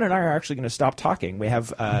Stefan and I are actually going to stop talking. We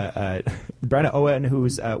have Brenna Owen,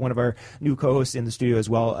 who's one of our new co-hosts in the studio as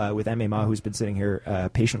well, with M.A. Ma, who's been sitting here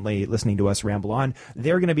patiently listening to us ramble on.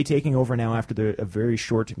 They're going to be taking over now after a very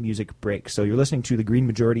short music break. So you're listening to The Green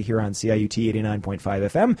Majority here on CIUT 89.5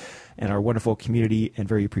 FM, and our wonderful community and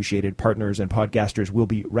very appreciated partners and podcasters will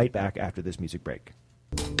be right back after this music break.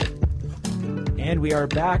 And we are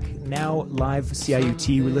back now live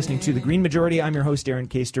CIUT. We're listening to The Green Majority. I'm your host, Darren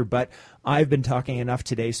Kaster, but I've been talking enough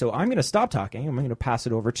today, so I'm going to stop talking. I'm going to pass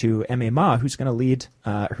it over to M.A. Ma, who's going to lead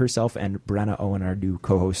herself and Brenna Owen, our new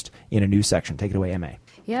co-host, in a new section. Take it away, M.A.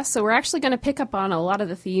 Yeah, so we're actually going to pick up on a lot of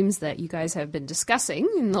the themes that you guys have been discussing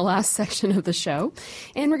in the last section of the show.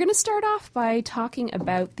 And we're going to start off by talking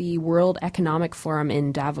about the World Economic Forum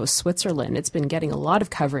in Davos, Switzerland. It's been getting a lot of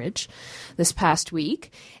coverage this past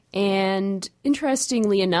week. And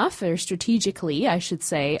interestingly enough, or strategically, I should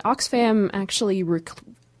say, Oxfam actually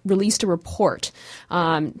released a report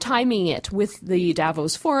timing it with the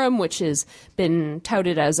Davos Forum, which has been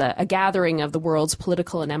touted as a gathering of the world's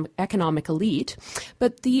political and economic elite.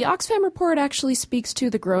 But the Oxfam report actually speaks to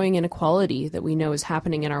the growing inequality that we know is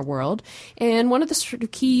happening in our world. And one of the sort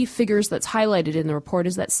of key figures that's highlighted in the report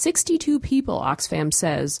is that 62 people, Oxfam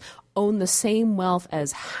says, own the same wealth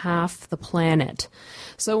as half the planet.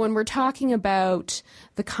 So when we're talking about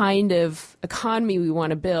the kind of economy we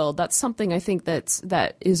want to build, that's something I think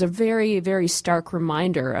that is a very, very stark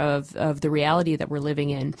reminder of the reality that we're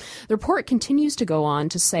living in. The report continues to go on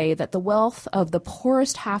to say that the wealth of the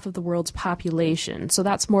poorest half of the world's population, so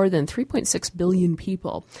that's more than 3.6 billion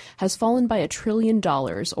people, has fallen by $1 trillion,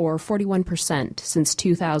 or 41%, since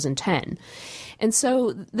 2010. And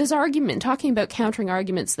so this argument, talking about countering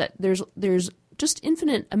arguments that there's just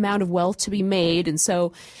infinite amount of wealth to be made, and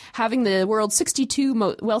so having the world's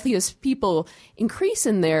 62 wealthiest people increase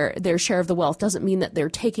in their share of the wealth doesn't mean that they're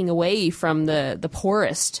taking away from the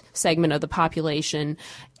poorest segment of the population.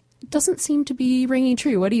 It doesn't seem to be ringing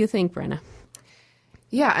true. What do you think, Brenna?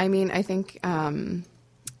 Yeah, I mean, I think I'm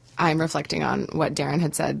reflecting on what Darren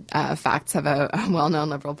had said. Facts have a well-known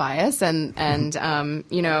liberal bias, and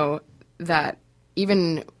you know, that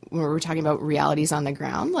even when we're talking about realities on the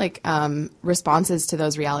ground, like responses to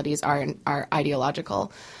those realities are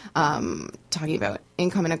ideological. Talking about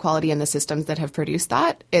income inequality and the systems that have produced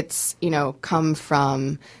that, it's, you know, come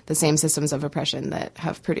from the same systems of oppression that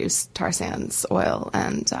have produced tar sands, oil,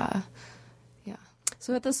 and yeah.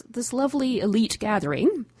 So at this lovely elite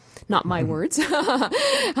gathering, not my words,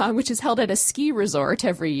 which is held at a ski resort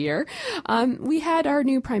every year, we had our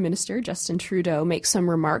new Prime Minister, Justin Trudeau, make some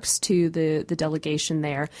remarks to the delegation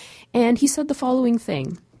there. And he said the following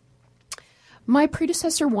thing: My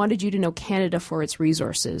predecessor wanted you to know Canada for its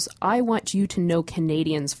resources. I want you to know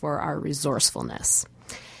Canadians for our resourcefulness.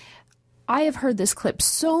 I have heard this clip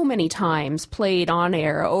so many times played on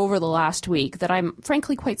air over the last week that I'm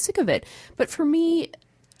frankly quite sick of it. But for me,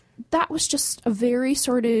 that was just a very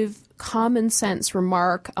sort of common sense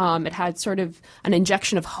remark. It had sort of an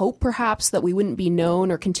injection of hope, perhaps, that we wouldn't be known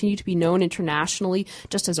or continue to be known internationally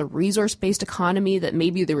just as a resource-based economy, that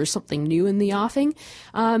maybe there was something new in the offing.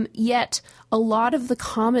 Yet a lot of the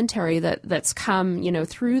commentary that's come,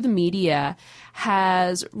 through the media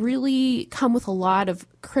has really come with a lot of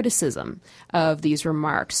criticism of these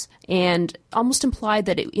remarks and almost implied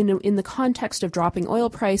that in the context of dropping oil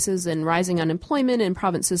prices and rising unemployment in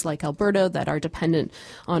provinces like Alberta that are dependent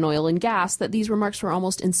on oil and gas, that these remarks were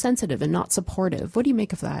almost insensitive and not supportive. What do you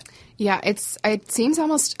make of that? Yeah, it seems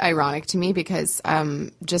almost ironic to me because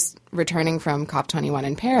just returning from COP21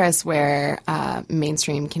 in Paris, where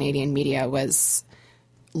mainstream Canadian media was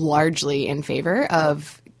largely in favor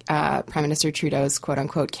of Prime Minister Trudeau's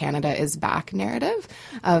quote-unquote Canada is back narrative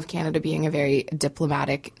of Canada being a very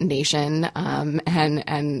diplomatic nation,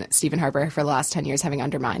 and Stephen Harper for the last 10 years having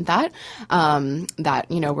undermined that,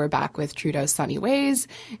 we're back with Trudeau's sunny ways.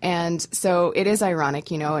 And so it is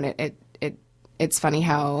ironic, and it's funny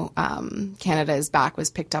how Canada is back was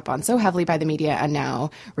picked up on so heavily by the media, and now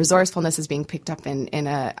resourcefulness is being picked up in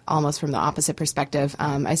a almost from the opposite perspective,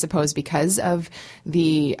 I suppose, because of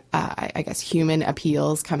the, human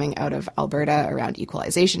appeals coming out of Alberta around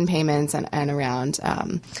equalization payments and around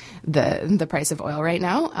the price of oil right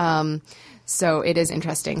now. So it is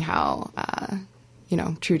interesting how,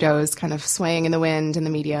 Trudeau's kind of swaying in the wind in the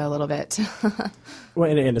media a little bit. Well,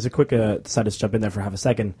 and as a quick side, just jump in there for half a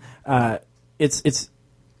second.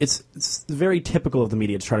 It's very typical of the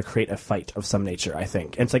media to try to create a fight of some nature, I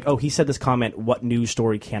think. And it's like, oh, he said this comment, what news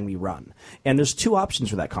story can we run? And there's two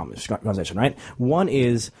options for that conversation, right? One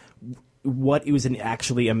is, what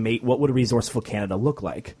would a resourceful Canada look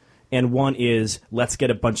like? And one is, let's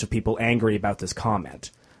get a bunch of people angry about this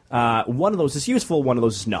comment. One of those is useful, one of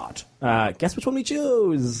those is not. Guess which one we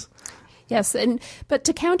choose? Yes, but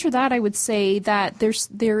to counter that, I would say that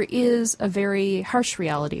there is a very harsh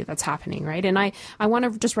reality that's happening, right? And I want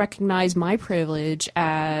to just recognize my privilege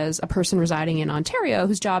as a person residing in Ontario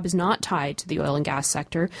whose job is not tied to the oil and gas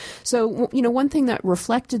sector. So, one thing that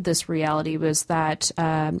reflected this reality was that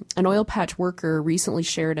an oil patch worker recently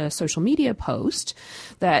shared a social media post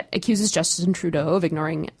that accuses Justin Trudeau of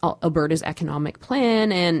ignoring Alberta's economic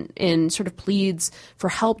plan and sort of pleads for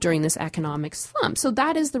help during this economic slump. So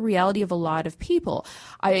that is the reality of a lot of people.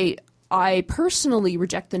 I personally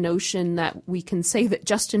reject the notion that we can say that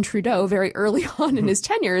Justin Trudeau, very early on in his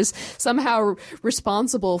tenure, is somehow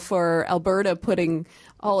responsible for Alberta putting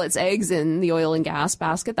all its eggs in the oil and gas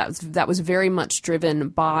basket. That was very much driven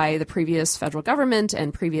by the previous federal government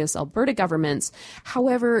and previous Alberta governments.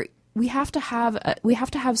 However, we have to have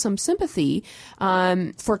some sympathy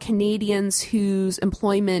for Canadians whose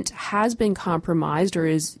employment has been compromised or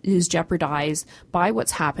is jeopardized by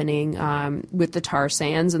what's happening with the tar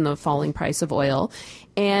sands and the falling price of oil,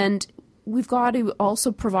 and we've got to also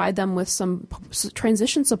provide them with some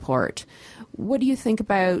transition support. What do you think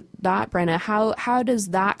about that, Brenna? How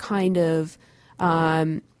does that kind of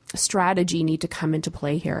strategy need to come into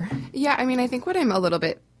play here? Yeah, I think what I'm a little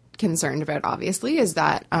bit concerned about, obviously, is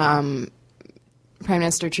that Prime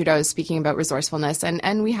Minister Trudeau is speaking about resourcefulness,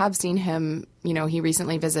 and we have seen him, he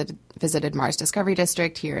recently visited Mars Discovery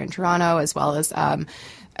District here in Toronto, as well as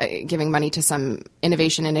giving money to some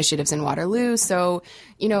innovation initiatives in Waterloo. So,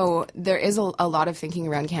 there is a lot of thinking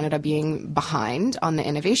around Canada being behind on the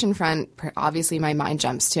innovation front. Obviously, my mind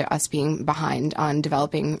jumps to us being behind on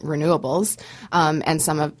developing renewables and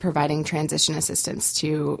some of providing transition assistance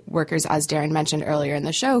to workers, as Darren mentioned earlier in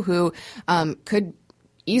the show, who could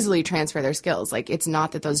easily transfer their skills. Like, it's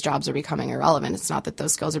not that those jobs are becoming irrelevant. It's not that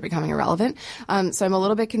those skills are becoming irrelevant. So I'm a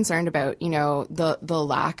little bit concerned about, the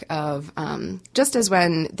lack of, just as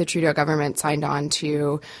when the Trudeau government signed on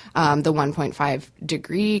to the 1.5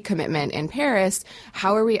 degree commitment in Paris,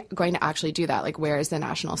 how are we going to actually do that? Like, where is the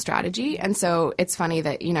national strategy? And so it's funny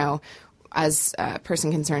that, as a person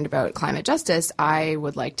concerned about climate justice, I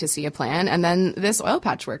would like to see a plan. And then this oil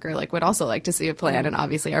patch worker would also like to see a plan. And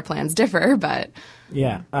obviously our plans differ, but...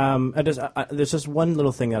 Yeah. There's just one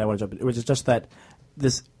little thing that I want to jump in, which is just that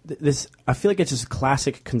this I feel like it's just a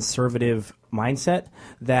classic conservative mindset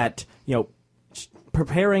that,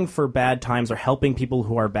 preparing for bad times or helping people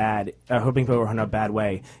who are bad, helping people who are in a bad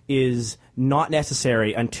way is not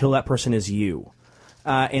necessary until that person is you.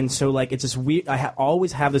 And so, like, it's this weird. I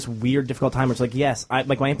always have this weird, difficult time where it's like, yes,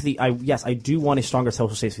 my empathy. I do want a stronger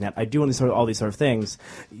social safety net. I do want all these sort of things.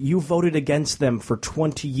 You voted against them for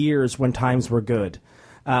 20 years when times were good.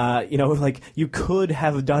 Like, you could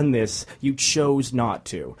have done this. You chose not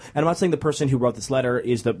to. And I'm not saying the person who wrote this letter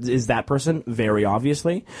is that person, very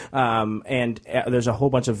obviously. And there's a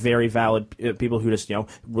whole bunch of very valid people who just, were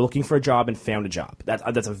looking for a job and found a job.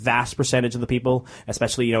 That's a vast percentage of the people,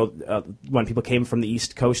 especially, when people came from the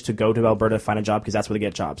East Coast to go to Alberta to find a job because that's where they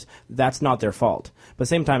get jobs. That's not their fault. But at the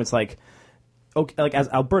same time, it's like, okay, like as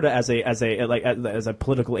Alberta as a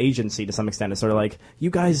political agency to some extent, it's sort of like, you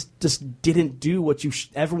guys just didn't do what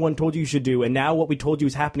everyone told you should do, and now what we told you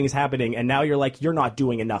is happening, and now you're like, you're not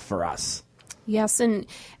doing enough for us. Yes,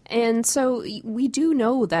 and so we do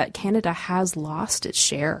know that Canada has lost its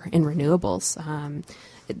share in renewables.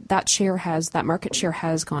 That market share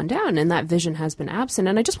has gone down, and that vision has been absent.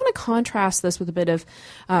 And I just want to contrast this with a bit of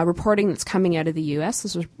reporting that's coming out of the U.S.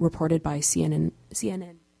 This was reported by CNN.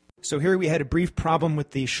 So here we had a brief problem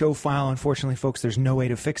with the show file. Unfortunately, folks, there's no way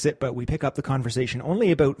to fix it, but we pick up the conversation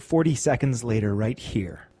only about 40 seconds later right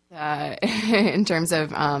here. In terms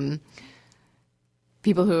of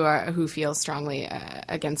people who feel strongly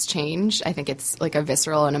against change, I think it's like a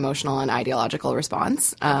visceral and emotional and ideological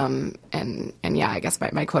response. And yeah, I guess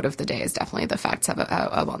my quote of the day is definitely the facts have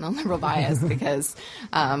a well-known liberal bias because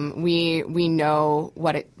we know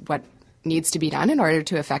what needs to be done in order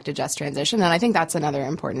to effect a just transition. And I think that's another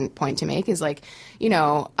important point to make is like,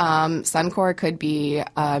 Suncor could be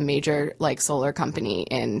a major like solar company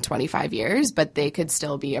in 25 years, but they could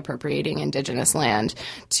still be appropriating Indigenous land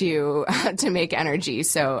to make energy.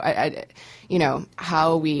 So,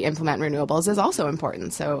 how we implement renewables is also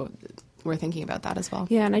important. So we're thinking about that as well.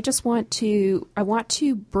 Yeah, and I want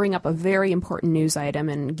to bring up a very important news item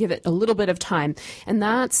and give it a little bit of time, and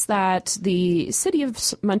that's that the City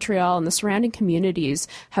of Montreal and the surrounding communities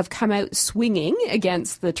have come out swinging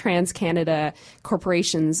against the TransCanada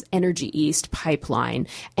Corporation's Energy East pipeline,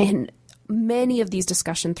 and many of these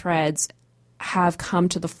discussion threads have come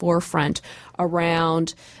to the forefront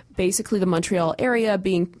around basically the Montreal area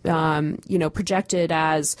being, projected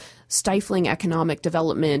as stifling economic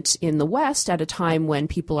development in the West at a time when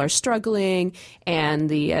people are struggling. And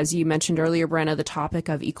as you mentioned earlier, Brenna, the topic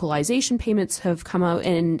of equalization payments have come out,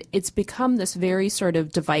 and it's become this very sort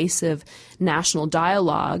of divisive national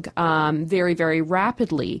dialogue very, very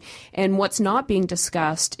rapidly. And what's not being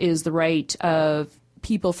discussed is the right of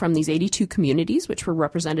people from these 82 communities, which were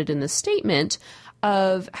represented in this statement,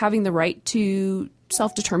 of having the right to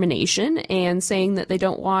self-determination and saying that they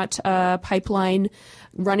don't want a pipeline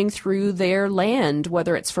running through their land,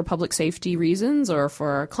 whether it's for public safety reasons or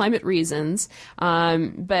for climate reasons.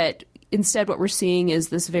 But instead what we're seeing is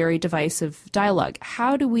this very divisive dialogue.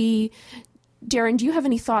 Darren, do you have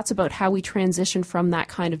any thoughts about how we transition from that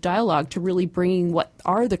kind of dialogue to really bringing what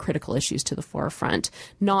are the critical issues to the forefront?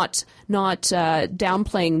 Not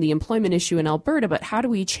downplaying the employment issue in Alberta, but how do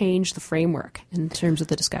we change the framework in terms of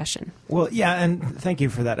the discussion? Well, yeah, and thank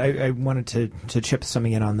you for that. I wanted to chip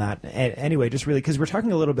something in on that. Anyway, just really, because we're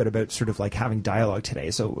talking a little bit about sort of like having dialogue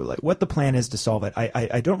today. So like what the plan is to solve it,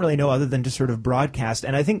 I don't really know other than to sort of broadcast.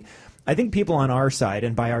 And I think people on our side,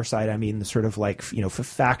 and by our side I mean the sort of like, for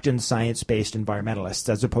fact and science-based environmentalists,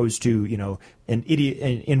 as opposed to, an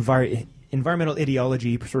environmental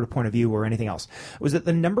ideology sort of point of view or anything else, was that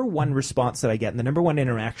the number one response that I get and the number one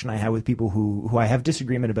interaction I have with people who I have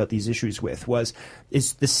disagreement about these issues with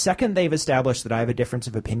is the second they've established that I have a difference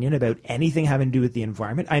of opinion about anything having to do with the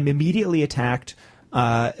environment, I'm immediately attacked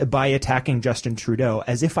by attacking Justin Trudeau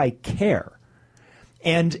as if I care.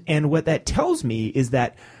 And what that tells me is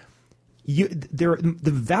that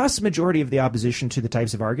the vast majority of the opposition to the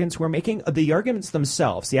types of arguments we're making, the arguments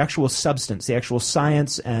themselves, the actual substance, the actual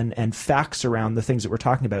science and facts around the things that we're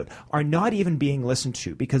talking about, are not even being listened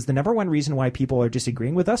to, because the number one reason why people are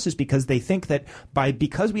disagreeing with us is because they think that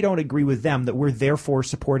because we don't agree with them, that we're therefore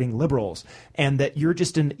supporting liberals, and that you're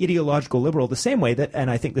just an ideological liberal, the same way that,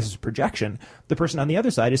 and I think this is projection, the person on the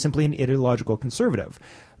other side is simply an ideological conservative.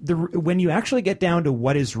 When you actually get down to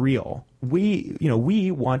what is real, we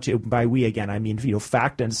want to, by we again, I mean,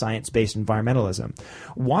 fact and science-based environmentalism,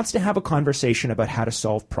 wants to have a conversation about how to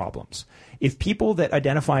solve problems. If people that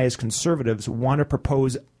identify as conservatives want to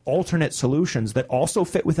propose alternate solutions that also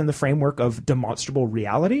fit within the framework of demonstrable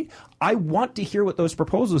reality, I want to hear what those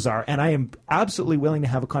proposals are, and I am absolutely willing to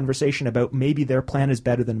have a conversation about maybe their plan is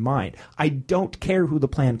better than mine. I don't care who the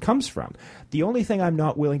plan comes from. The only thing I'm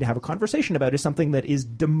not willing to have a conversation about is something that is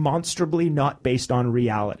demonstrably not based on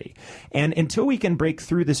reality. And until we can break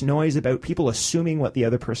through this noise about people assuming what the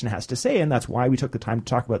other person has to say, and that's why we took the time to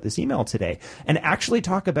talk about this email today, and actually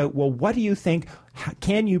talk about, well, what do you think?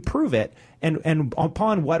 Can you prove it? And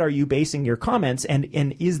upon what are you basing your comments? And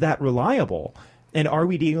is that reliable? And are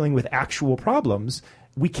we dealing with actual problems?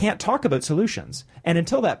 We can't talk about solutions. And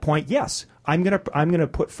until that point, yes, I'm gonna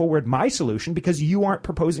put forward my solution because you aren't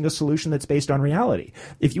proposing a solution that's based on reality.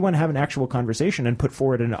 If you want to have an actual conversation and put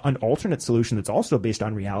forward an alternate solution that's also based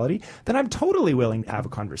on reality, then I'm totally willing to have a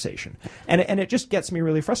conversation. And it just gets me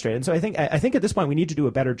really frustrated. And so I think at this point we need to do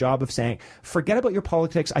a better job of saying, forget about your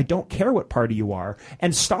politics. I don't care what party you are,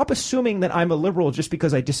 and stop assuming that I'm a liberal just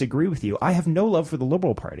because I disagree with you. I have no love for the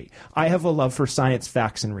Liberal Party. I have a love for science,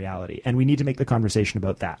 facts, and reality, and we need to make the conversation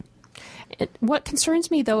about that. What concerns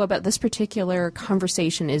me, though, about this particular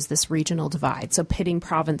conversation is this regional divide. So pitting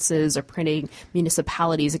provinces or pitting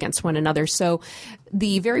municipalities against one another. So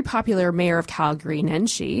the very popular mayor of Calgary,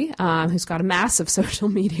 Nenshi, who's got a massive social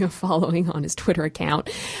media following on his Twitter account,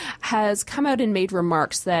 has come out and made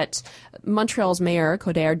remarks that Montreal's mayor,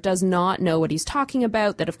 Coderre, does not know what he's talking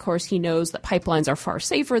about, that, of course, he knows that pipelines are far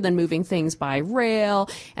safer than moving things by rail,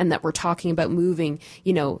 and that we're talking about moving,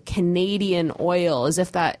 Canadian oil as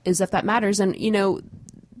if that matters. And,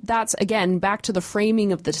 that's, again, back to the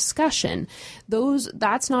framing of the discussion.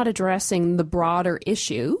 That's not addressing the broader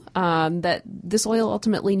issue that this oil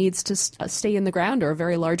ultimately needs to stay in the ground, or a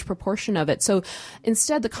very large proportion of it. So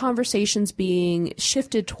instead, the conversation's being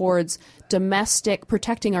shifted towards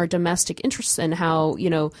protecting our domestic interests, and how,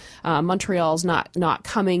 Montreal's not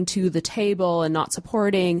coming to the table and not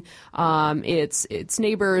supporting its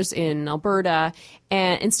neighbors in Alberta,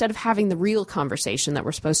 and instead of having the real conversation that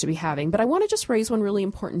we're supposed to be having. But I want to just raise one really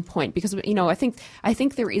important point, because, I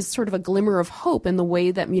think there is sort of a glimmer of hope in the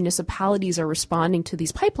way that municipalities are responding to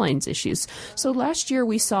these pipelines issues. So last year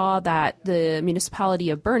we saw that the municipality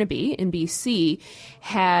of Burnaby in BC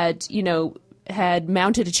had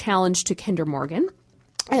mounted a challenge to Kinder Morgan.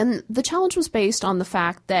 And the challenge was based on the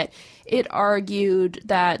fact that it argued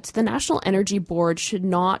that the National Energy Board does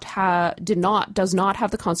not have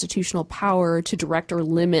the constitutional power to direct or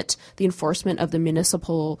limit the enforcement of the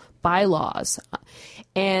municipal bylaws.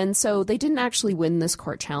 And so they didn't actually win this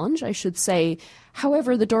court challenge, I should say.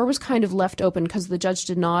 However, the door was kind of left open because the judge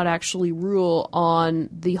did not actually rule on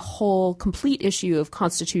the whole complete issue of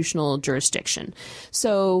constitutional jurisdiction.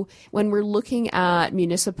 So when we're looking at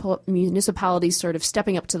municipalities sort of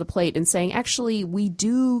stepping up to the plate and saying, actually, we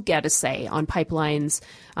do get a say on pipelines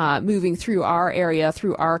moving through our area,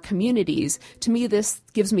 through our communities, to me this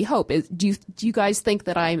gives me hope. Do you guys think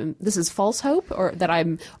that this is false hope, or that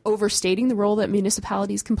I'm overstating the role that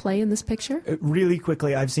municipalities can play in this picture? Really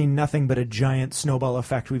quickly, I've seen nothing but a giant snowball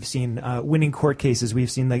effect. We've seen winning court cases.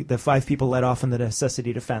 We've seen the 5 people let off in the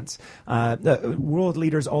necessity defense. World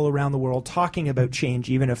leaders all around the world talking about change,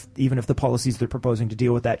 even if the policies they're proposing to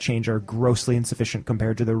deal with that change are grossly insufficient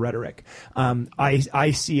compared to their rhetoric.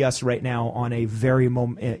 I see us right now on a very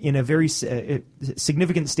in a very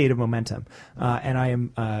significant state of momentum, and I am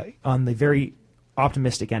on the very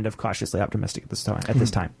optimistic end of cautiously optimistic at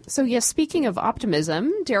this time. So yes, speaking of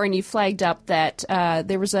optimism, Darren, you flagged up that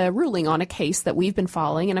there was a ruling on a case that we've been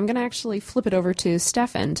following, and I'm going to actually flip it over to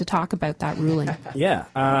Stefan to talk about that ruling.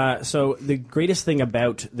 Yeah. So the greatest thing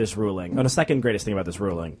about this ruling, or the second greatest thing about this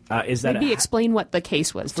ruling, is that maybe explain what the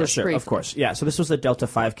case was. For just sure, briefly. Of course. Yeah. So this was the Delta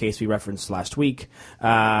 5 case we referenced last week.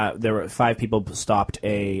 There were 5 people stopped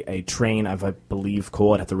a train of, I believe,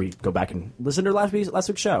 coal. I'd have to go back and listen to last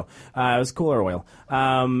week's show. It was cooler oil.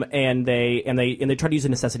 And they tried to use a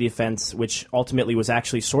necessity defense, which ultimately was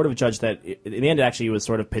actually sort of judged that in the end it actually was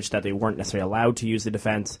sort of pitched that they weren't necessarily allowed to use the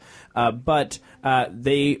defense. But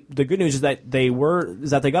the good news is that they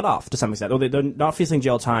got off to some extent. They're not facing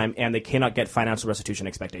jail time, and they cannot get financial restitution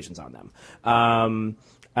expectations on them.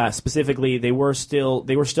 Specifically, they were still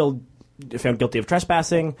found guilty of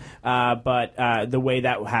trespassing, but the way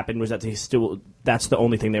that happened was that that's the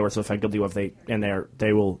only thing they were still found guilty of.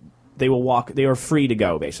 They will walk. They are free to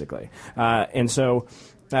go, basically. And so,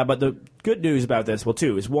 but the good news about this, well,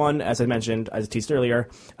 two, is one, as I mentioned, as I teased earlier,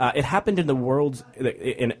 it happened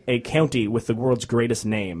in a county with the world's greatest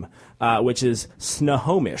name, which is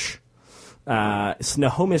Snohomish.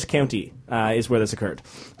 Snohomish County is where this occurred.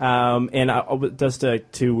 And just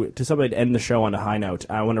to somebody to end the show on a high note,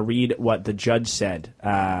 I want to read what the judge said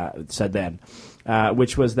then,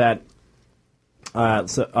 which was that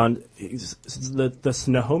the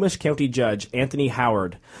Snohomish County Judge Anthony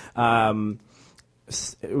Howard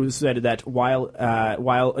it was said that while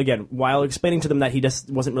explaining to them that he just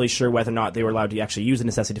wasn't really sure whether or not they were allowed to actually use a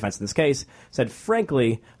necessity defense in this case, said,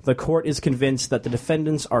 frankly, the court is convinced that the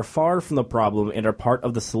defendants are far from the problem and are part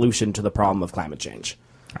of the solution to the problem of climate change.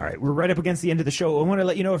 All right, we're right up against the end of the show. I want to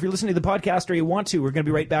let you know, if you're listening to the podcast or you want to, we're going to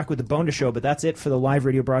be right back with the bonus show, but that's it for the live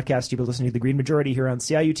radio broadcast. You've been listening to The Green Majority here on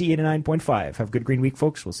CIUT 89.5. Have a good Green Week,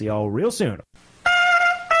 folks. We'll see you all real soon.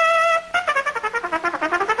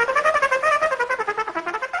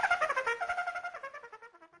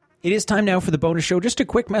 It is time now for the bonus show. Just a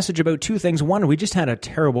quick message about two things. One, we just had a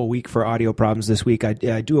terrible week for audio problems this week.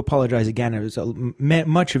 I do apologize again. It was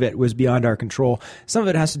much of it was beyond our control. Some of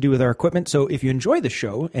it has to do with our equipment. So if you enjoy the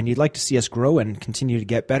show and you'd like to see us grow and continue to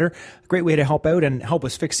get better, a great way to help out and help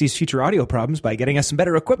us fix these future audio problems by getting us some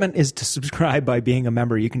better equipment is to subscribe by being a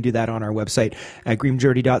member. You can do that on our website at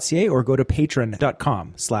greenmajority.ca or go to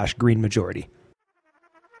patreon.com/greenmajority.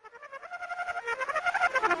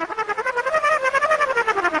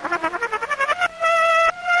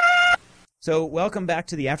 So welcome back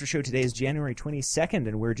to the after show. Today is January 22nd,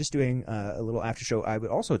 and we're just doing a little after show. I would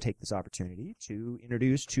also take this opportunity to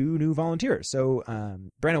introduce two new volunteers. So,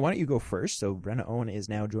 Brenna, why don't you go first? So, Brenna Owen is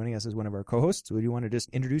now joining us as one of our co-hosts. Would you want to just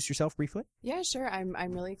introduce yourself briefly? Yeah, sure. I'm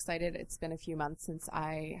really excited. It's been a few months since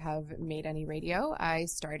I have made any radio. I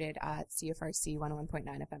started at CFRC 101.9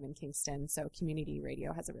 FM in Kingston, so community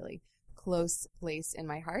radio has a really close place in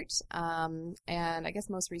my heart. And I guess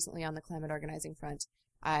most recently on the climate organizing front,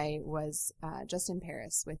 I was just in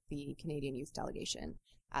Paris with the Canadian Youth Delegation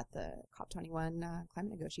at the COP21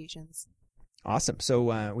 climate negotiations. Awesome.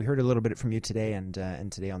 So we heard a little bit from you today and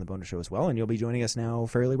today on the bonus show as well, and you'll be joining us now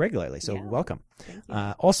fairly regularly. So welcome. Thank you.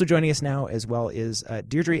 Also joining us now as well is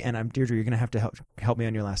Deirdre, and I'm Deirdre. You're going to have to help me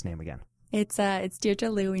on your last name again. It's Deirdre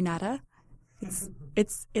Lewinata.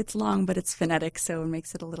 It's long, but it's phonetic, so it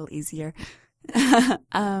makes it a little easier.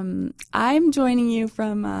 I'm joining you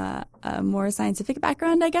from a more scientific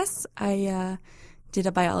background, I guess. I did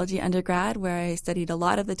a biology undergrad where I studied a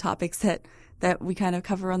lot of the topics that we kind of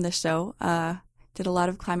cover on this show. Did a lot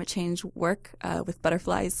of climate change work with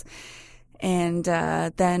butterflies, and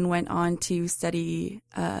then went on to study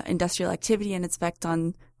industrial activity and its effect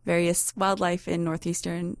on various wildlife in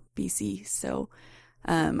northeastern BC. So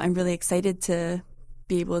I'm really excited to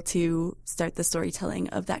be able to start the storytelling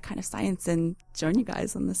of that kind of science and join you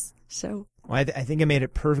guys on this show. Well, I think I made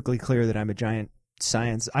it perfectly clear that I'm a giant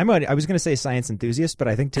science. I was going to say science enthusiast, but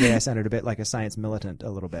I think today I sounded a bit like a science militant a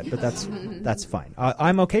little bit. But that's fine.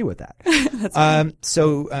 I'm okay with that. That's fine.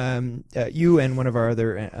 So you and one of our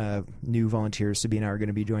other new volunteers, Sabina, are going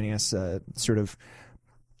to be joining us sort of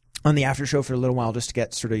on the after show for a little while, just to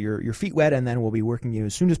get sort of your feet wet, and then we'll be working you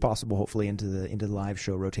as soon as possible, hopefully, into the live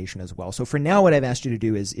show rotation as well. So for now, what I've asked you to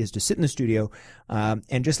do is to sit in the studio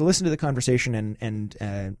and just listen to the conversation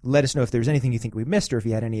and let us know if there's anything you think we missed or if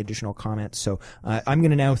you had any additional comments. So I'm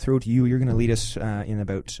going to now throw to you. You're going to lead us in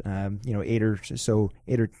about 8 or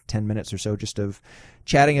 10 minutes or so, just of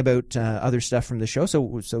chatting about other stuff from the show.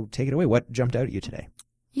 So take it away. What jumped out at you today?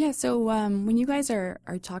 Yeah. So when you guys are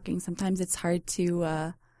talking, sometimes it's hard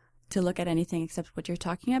to look at anything except what you're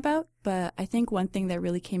talking about. But I think one thing that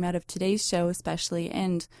really came out of today's show, especially,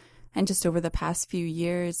 and just over the past few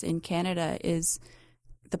years in Canada, is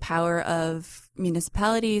the power of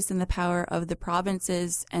municipalities and the power of the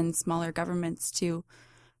provinces and smaller governments to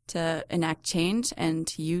enact change and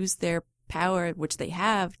to use their power, which they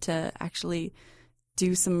have, to actually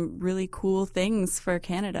do some really cool things for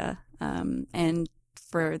Canada and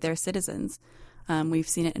for their citizens. We've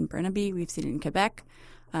seen it in Burnaby. We've seen it in Quebec.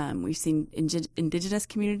 We've seen Indigenous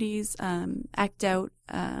communities act out,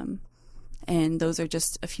 and those are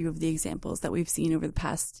just a few of the examples that we've seen over the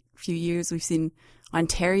past few years. We've seen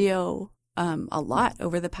Ontario a lot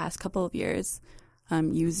over the past couple of years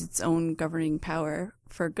use its own governing power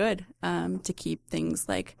for good to keep things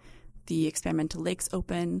like the experimental lakes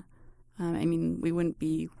open. I mean, we wouldn't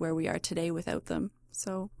be where we are today without them,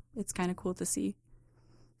 so it's kind of cool to see.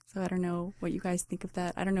 So I don't know what you guys think of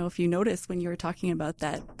that. I don't know if you noticed when you were talking about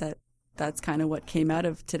that's kind of what came out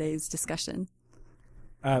of today's discussion.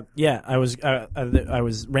 Yeah, I was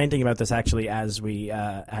ranting about this actually as we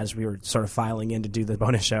were sort of filing in to do the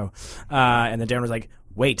bonus show, and then Darren was like,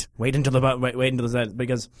 "Wait until the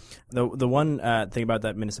because the one thing about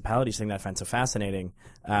that municipalities thing that I find so fascinating,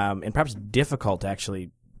 and perhaps difficult to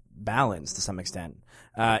actually balance to some extent,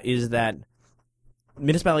 is that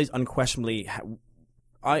municipalities unquestionably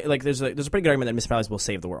there's a pretty good argument that municipalities will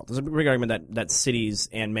save the world. There's a pretty good argument that cities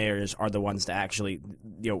and mayors are the ones to actually,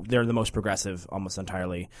 they're the most progressive almost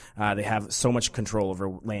entirely. They have so much control over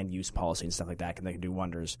land use policy and stuff like that, and they can do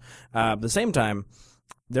wonders. But at the same time,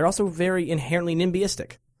 they're also very inherently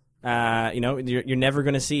NIMBYistic. You're never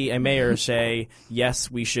going to see a mayor say,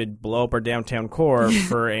 yes, we should blow up our downtown core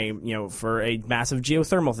for a massive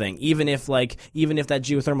geothermal thing, even if that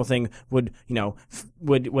geothermal thing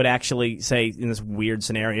would actually say, in this weird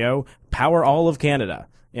scenario, power all of Canada.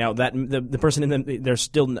 That the person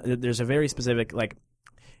there's a very specific,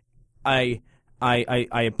 I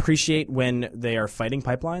appreciate when they are fighting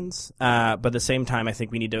pipelines, but at the same time, I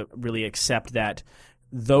think we need to really accept that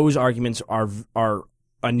those arguments are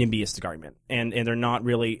a NIMBYistic argument, and they're not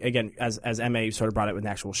really, again, as MA sort of brought it with the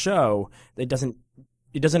actual show, it doesn't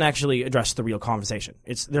actually address the real conversation.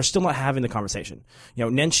 They're still not having the conversation.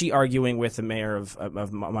 Nenshi arguing with the mayor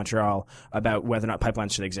of Montreal about whether or not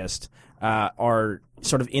pipelines should exist are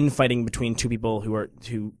sort of infighting between two people who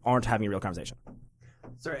aren't having a real conversation.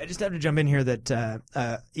 Sorry, I just have to jump in here that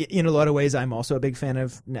in a lot of ways I'm also a big fan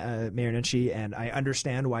of Mayor Nenshi, and I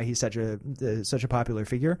understand why he's such a popular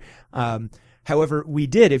figure. However,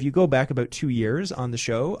 if you go back about 2 years on the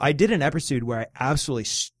show, I did an episode where I absolutely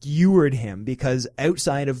skewered him because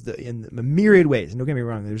outside of in a myriad ways, and don't get me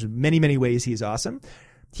wrong, there's many, many ways he's awesome,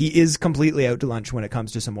 he is completely out to lunch when it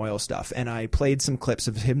comes to some oil stuff. And I played some clips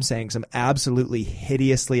of him saying some absolutely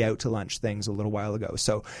hideously out to lunch things a little while ago.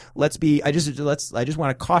 So I just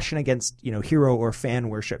want to caution against, hero or fan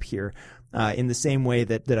worship here. In the same way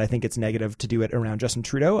that I think it's negative to do it around Justin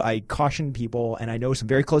Trudeau. I caution people, and I know some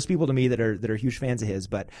very close people to me that are huge fans of his,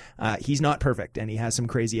 but he's not perfect, and he has some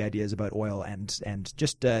crazy ideas about oil, and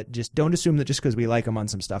just don't assume that just because we like him on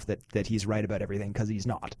some stuff that he's right about everything, because he's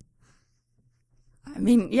not. I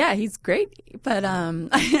mean, yeah, he's great, but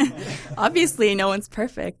obviously no one's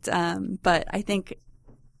perfect. But I think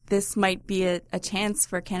this might be a chance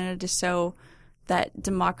for Canada to show that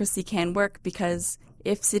democracy can work, because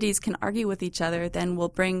if cities can argue with each other, then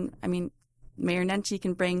Mayor Nenshi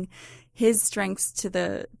can bring his strengths to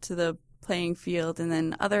the playing field, and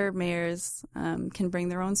then other mayors can bring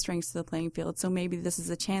their own strengths to the playing field. So maybe this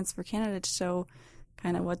is a chance for Canada to show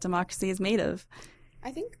kind of what democracy is made of.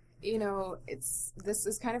 I think, this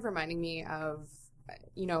is kind of reminding me of,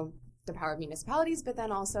 the power of municipalities, but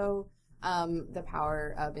then also the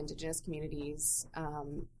power of Indigenous communities,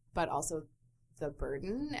 but also the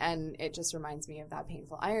burden. And it just reminds me of that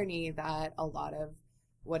painful irony that a lot of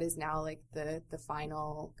what is now the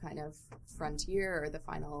final kind of frontier, or the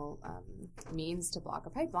final means to block a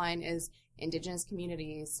pipeline, is Indigenous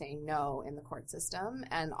communities saying no in the court system,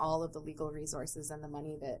 and all of the legal resources and the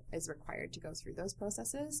money that is required to go through those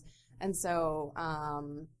processes. And so,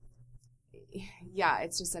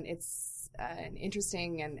 it's just an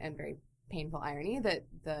interesting and very painful irony that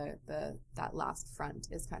that last front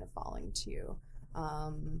is kind of falling to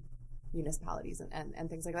municipalities and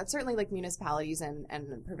things like that. Certainly, municipalities and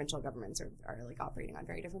provincial governments are operating on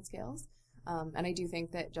very different scales. And I do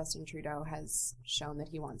think that Justin Trudeau has shown that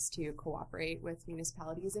he wants to cooperate with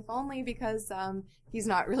municipalities, if only because he's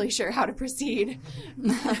not really sure how to proceed.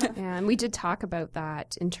 And we did talk about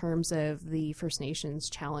that in terms of the First Nations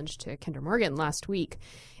challenge to Kinder Morgan last week.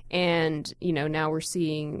 And, now we're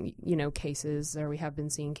seeing, cases, or we have been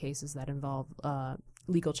seeing cases that involve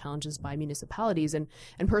legal challenges by municipalities. And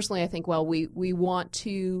personally, I think, we want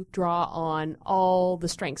to draw on all the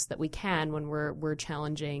strengths that we can when we're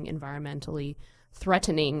challenging environmentally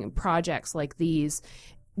threatening projects like these.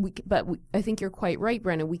 I think you're quite right,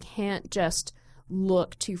 Brenna. We can't just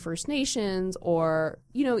look to First Nations or,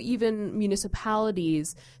 even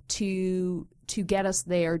municipalities to get us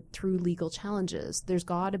there through legal challenges. There's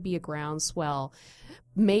got to be a groundswell.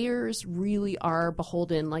 Mayors really are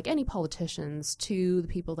beholden, like any politicians, to the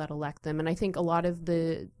people that elect them. And I think a lot of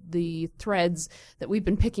the threads that we've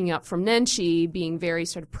been picking up from Nenshi being very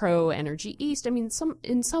sort of pro-Energy East, in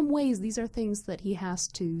some ways these are things that he has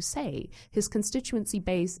to say. His constituency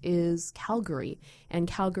base is Calgary, and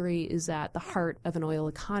Calgary is at the heart of an oil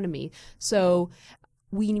economy. So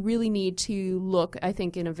we really need to look, I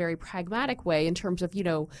think, in a very pragmatic way in terms of,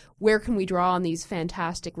 where can we draw on these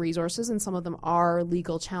fantastic resources? And some of them are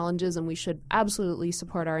legal challenges, and we should absolutely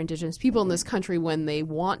support our Indigenous people in this country when they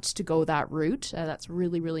want to go that route. That's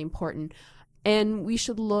really, really important. And we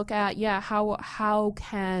should look at, how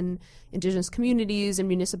can Indigenous communities and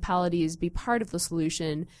municipalities be part of the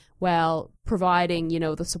solution while providing,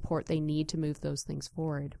 the support they need to move those things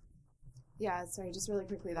forward. Yeah, sorry, just really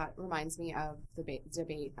quickly, that reminds me of the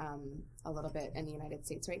debate a little bit in the United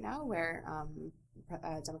States right now, where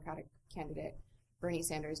a Democratic candidate Bernie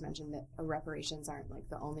Sanders mentioned that reparations aren't like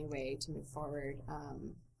the only way to move forward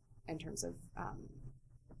in terms of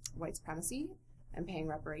white supremacy and paying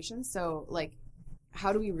reparations. So like,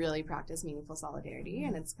 how do we really practice meaningful solidarity?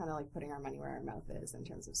 And it's kind of like putting our money where our mouth is in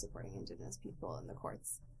terms of supporting Indigenous people in the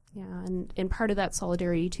courts. Yeah, and part of that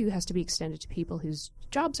solidarity, too, has to be extended to people whose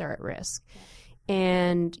jobs are at risk. Yeah.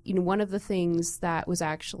 And, you know, one of the things that was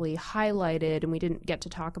actually highlighted, and we didn't get to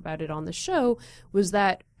talk about it on the show, was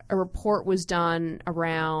that a report was done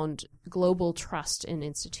around global trust in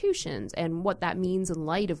institutions and what that means in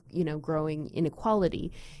light of, you know, growing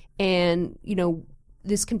inequality. And, you know,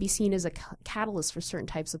 this can be seen as a catalyst for certain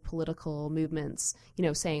types of political movements, you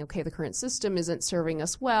know, saying, okay, the current system isn't serving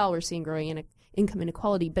us well, we're seeing growing income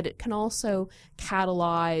inequality, but it can also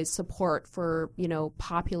catalyze support for, you know,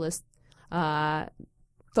 populist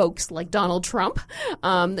folks like Donald Trump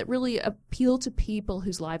that really appeal to people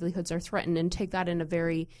whose livelihoods are threatened and take that in a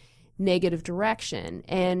very negative direction.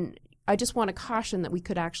 And I just want to caution that we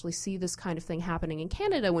could actually see this kind of thing happening in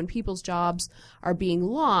Canada when people's jobs are being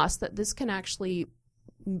lost, that this can actually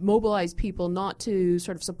mobilize people not to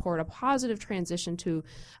sort of support a positive transition to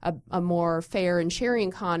a more fair and sharing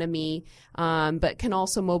economy, but can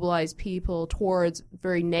also mobilize people towards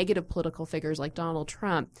very negative political figures like Donald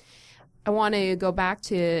Trump. I want to go back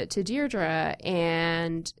to Deirdre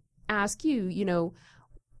and ask you, you know,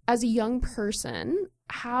 as a young person,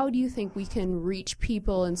 how do you think we can reach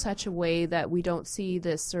people in such a way that we don't see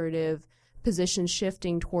this sort of position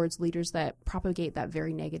shifting towards leaders that propagate that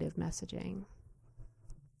very negative messaging?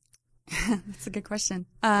 That's a good question.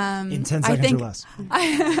 In 10 seconds or less.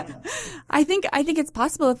 I think it's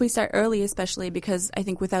possible if we start early, especially because I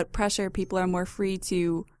think without pressure, people are more free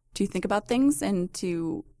to think about things and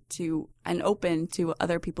and open to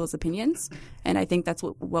other people's opinions. And I think that's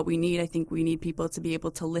what we need. I think we need people to be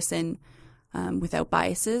able to listen without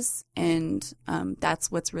biases, and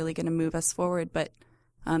that's what's really going to move us forward. But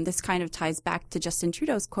this kind of ties back to Justin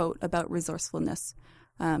Trudeau's quote about resourcefulness,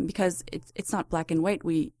 because it's not black and white.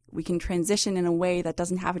 We can transition in a way that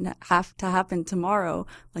doesn't have to happen tomorrow,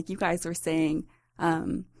 like you guys were saying,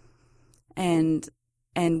 and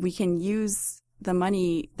we can use the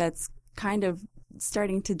money that's kind of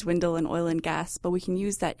starting to dwindle in oil and gas, but we can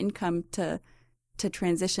use that income to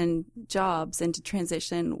transition jobs and to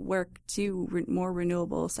transition work to more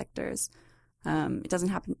renewable sectors. It doesn't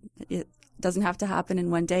have to happen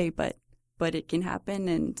in one day, but it can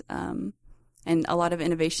happen, and a lot of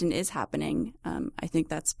innovation is happening. I think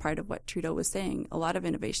that's part of what Trudeau was saying. A lot of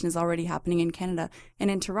innovation is already happening in Canada.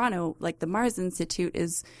 And in Toronto, like the Mars Institute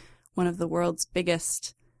is one of the world's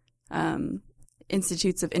biggest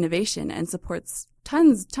institutes of innovation and supports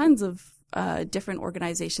tons of different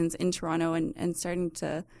organizations in Toronto and starting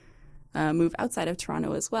to move outside of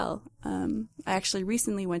Toronto as well. I actually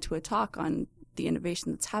recently went to a talk on the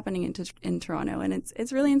innovation that's happening in Toronto, and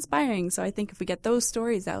it's really inspiring. So I think if we get those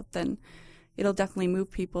stories out, then it'll definitely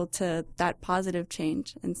move people to that positive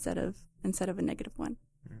change instead of a negative one.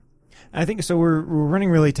 I think so. We're running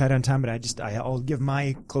really tight on time, but I'll give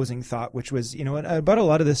my closing thought, which was, you know, about a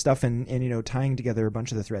lot of this stuff and you know, tying together a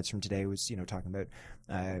bunch of the threads from today was, you know, talking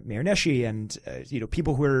about Mayor Neshy and you know,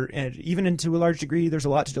 people who are, even into a large degree, there's a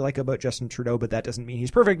lot to like about Justin Trudeau, but that doesn't mean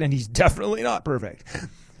he's perfect, and he's definitely not perfect.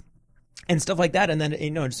 And stuff like that. And then,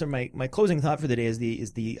 you know, so my closing thought for the day is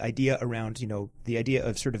the idea around, you know, the idea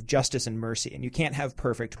of sort of justice and mercy. And you can't have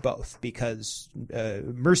perfect both, because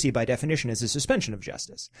mercy by definition is a suspension of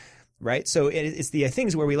justice, right? So it's the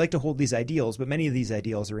things where we like to hold these ideals, but many of these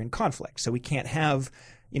ideals are in conflict. So we can't have,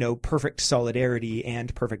 you know, perfect solidarity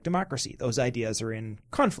and perfect democracy. Those ideas are in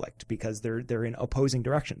conflict because they're in opposing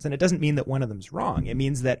directions. And it doesn't mean that one of them's wrong. It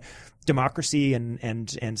means that democracy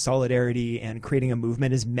and solidarity and creating a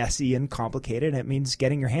movement is messy and complicated, and it means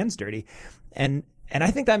getting your hands dirty. And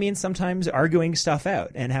I think that means sometimes arguing stuff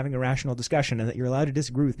out and having a rational discussion, and that you're allowed to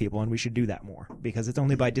disagree with people, and we should do that more, because it's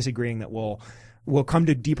only by disagreeing that we'll come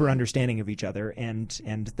to deeper understanding of each other. And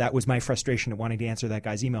that was my frustration of wanting to answer that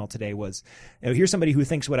guy's email today was, you know, here's somebody who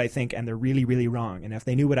thinks what I think and they're really, really wrong. And if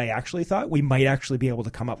they knew what I actually thought, we might actually be able to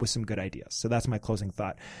come up with some good ideas. So that's my closing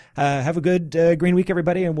thought. Have a good Green Week,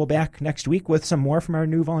 everybody, and we'll be back next week with some more from our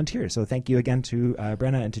new volunteers. So thank you again to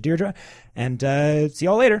Brenna and to Deirdre, and see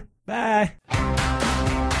y'all later. Bye.